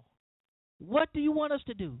 How? What do you want us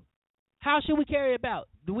to do? How should we carry it out?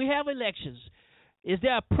 Do we have elections? Is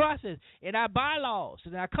there a process in our bylaws,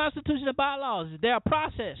 in our constitution and bylaws? Is there a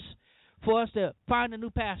process for us to find a new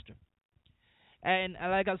pastor? And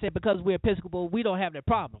like I said, because we're Episcopal, we don't have that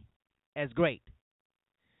problem as great.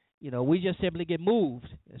 We just simply get moved.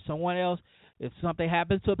 If someone else, if something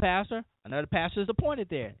happens to a pastor, another pastor is appointed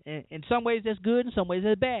there. And in some ways that's good, in some ways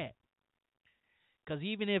that's bad. Because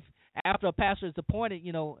even if after a pastor is appointed,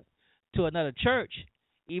 to another church,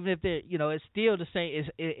 even if they're, it's still the same.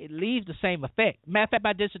 It leaves the same effect. Matter of fact,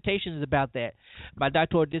 my dissertation is about that. My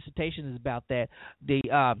doctoral dissertation is about that.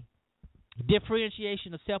 The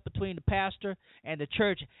differentiation of self between the pastor and the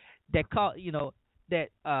church that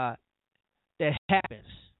happens.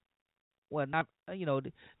 Well, not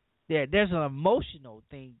there's an emotional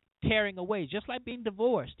thing tearing away, just like being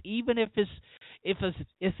divorced. Even if it's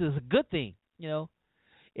a good thing,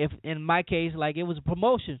 If in my case, like it was a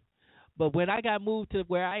promotion, but when I got moved to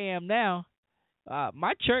where I am now,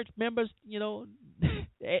 my church members,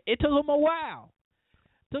 it took them a while.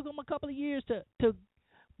 It took them a couple of years to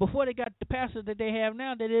before they got the pastor that they have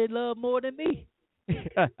now that they love more than me.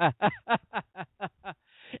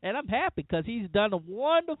 And I'm happy because he's done a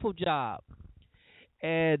wonderful job,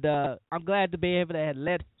 and I'm glad to be able to have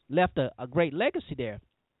left a great legacy there.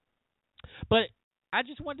 But I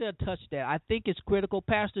just wanted to touch that. I think it's critical.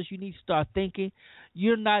 Pastors, you need to start thinking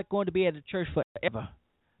you're not going to be at the church forever.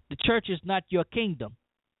 The church is not your kingdom.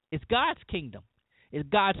 It's God's kingdom. It's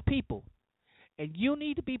God's people. And you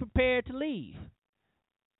need to be prepared to leave.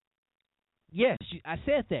 Yes, I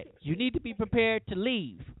said that. You need to be prepared to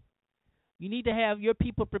leave. You need to have your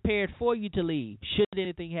people prepared for you to leave, should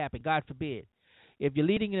anything happen, God forbid. If you're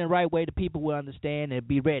leading in the right way, the people will understand and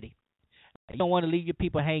be ready. You don't want to leave your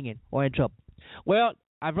people hanging or in trouble. Well,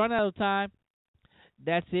 I've run out of time.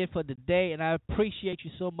 That's it for today, and I appreciate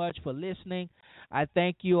you so much for listening. I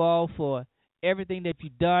thank you all for everything that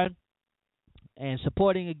you've done and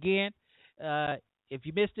supporting again. If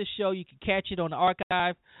you missed this show, you can catch it on the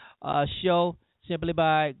archive show simply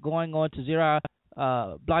by going on to Zera,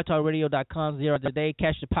 blogtalkradio.com, Zera Today.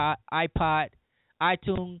 Catch the iPod,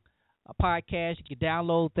 iTunes podcast. You can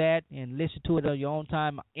download that and listen to it on your own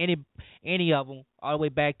time. Any of them, all the way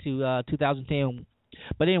back to 2010.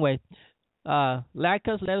 But anyway, like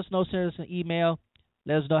us, let us know, send us an email,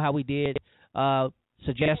 let us know how we did.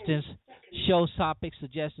 Suggestions, show topics,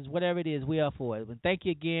 suggestions, whatever it is, we are for it. And thank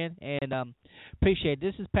you again, and appreciate it.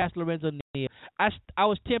 This is Pastor Lorenzo Neal. I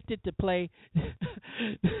was tempted to play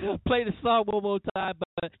the song one more time,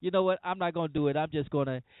 but you know what? I'm not going to do it. I'm just going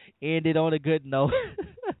to end it on a good note.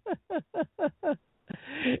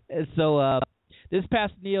 And so this is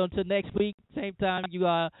Pastor Neal. Until next week, same time, you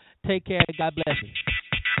take care. God bless you.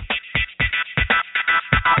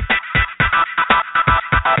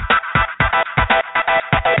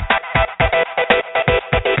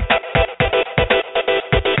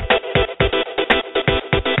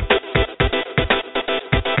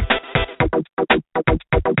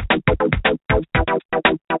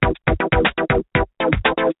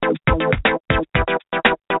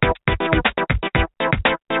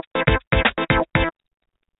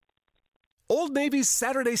 Old Navy's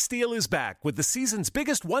Saturday Steal is back with the season's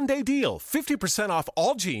biggest one-day deal. 50% off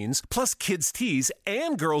all jeans, plus kids' tees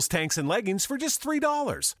and girls' tanks and leggings for just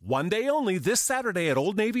 $3. One day only this Saturday at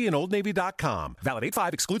Old Navy and OldNavy.com. Valid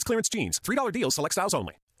 8/5, excludes clearance jeans. $3 deal, select styles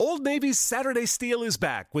only. Old Navy's Saturday Steal is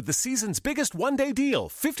back with the season's biggest one-day deal.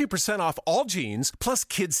 50% off all jeans, plus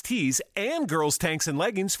kids' tees and girls' tanks and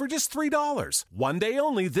leggings for just $3. One day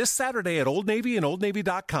only this Saturday at Old Navy and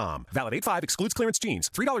OldNavy.com. Valid 8/5, excludes clearance jeans.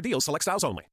 $3 deal, select styles only.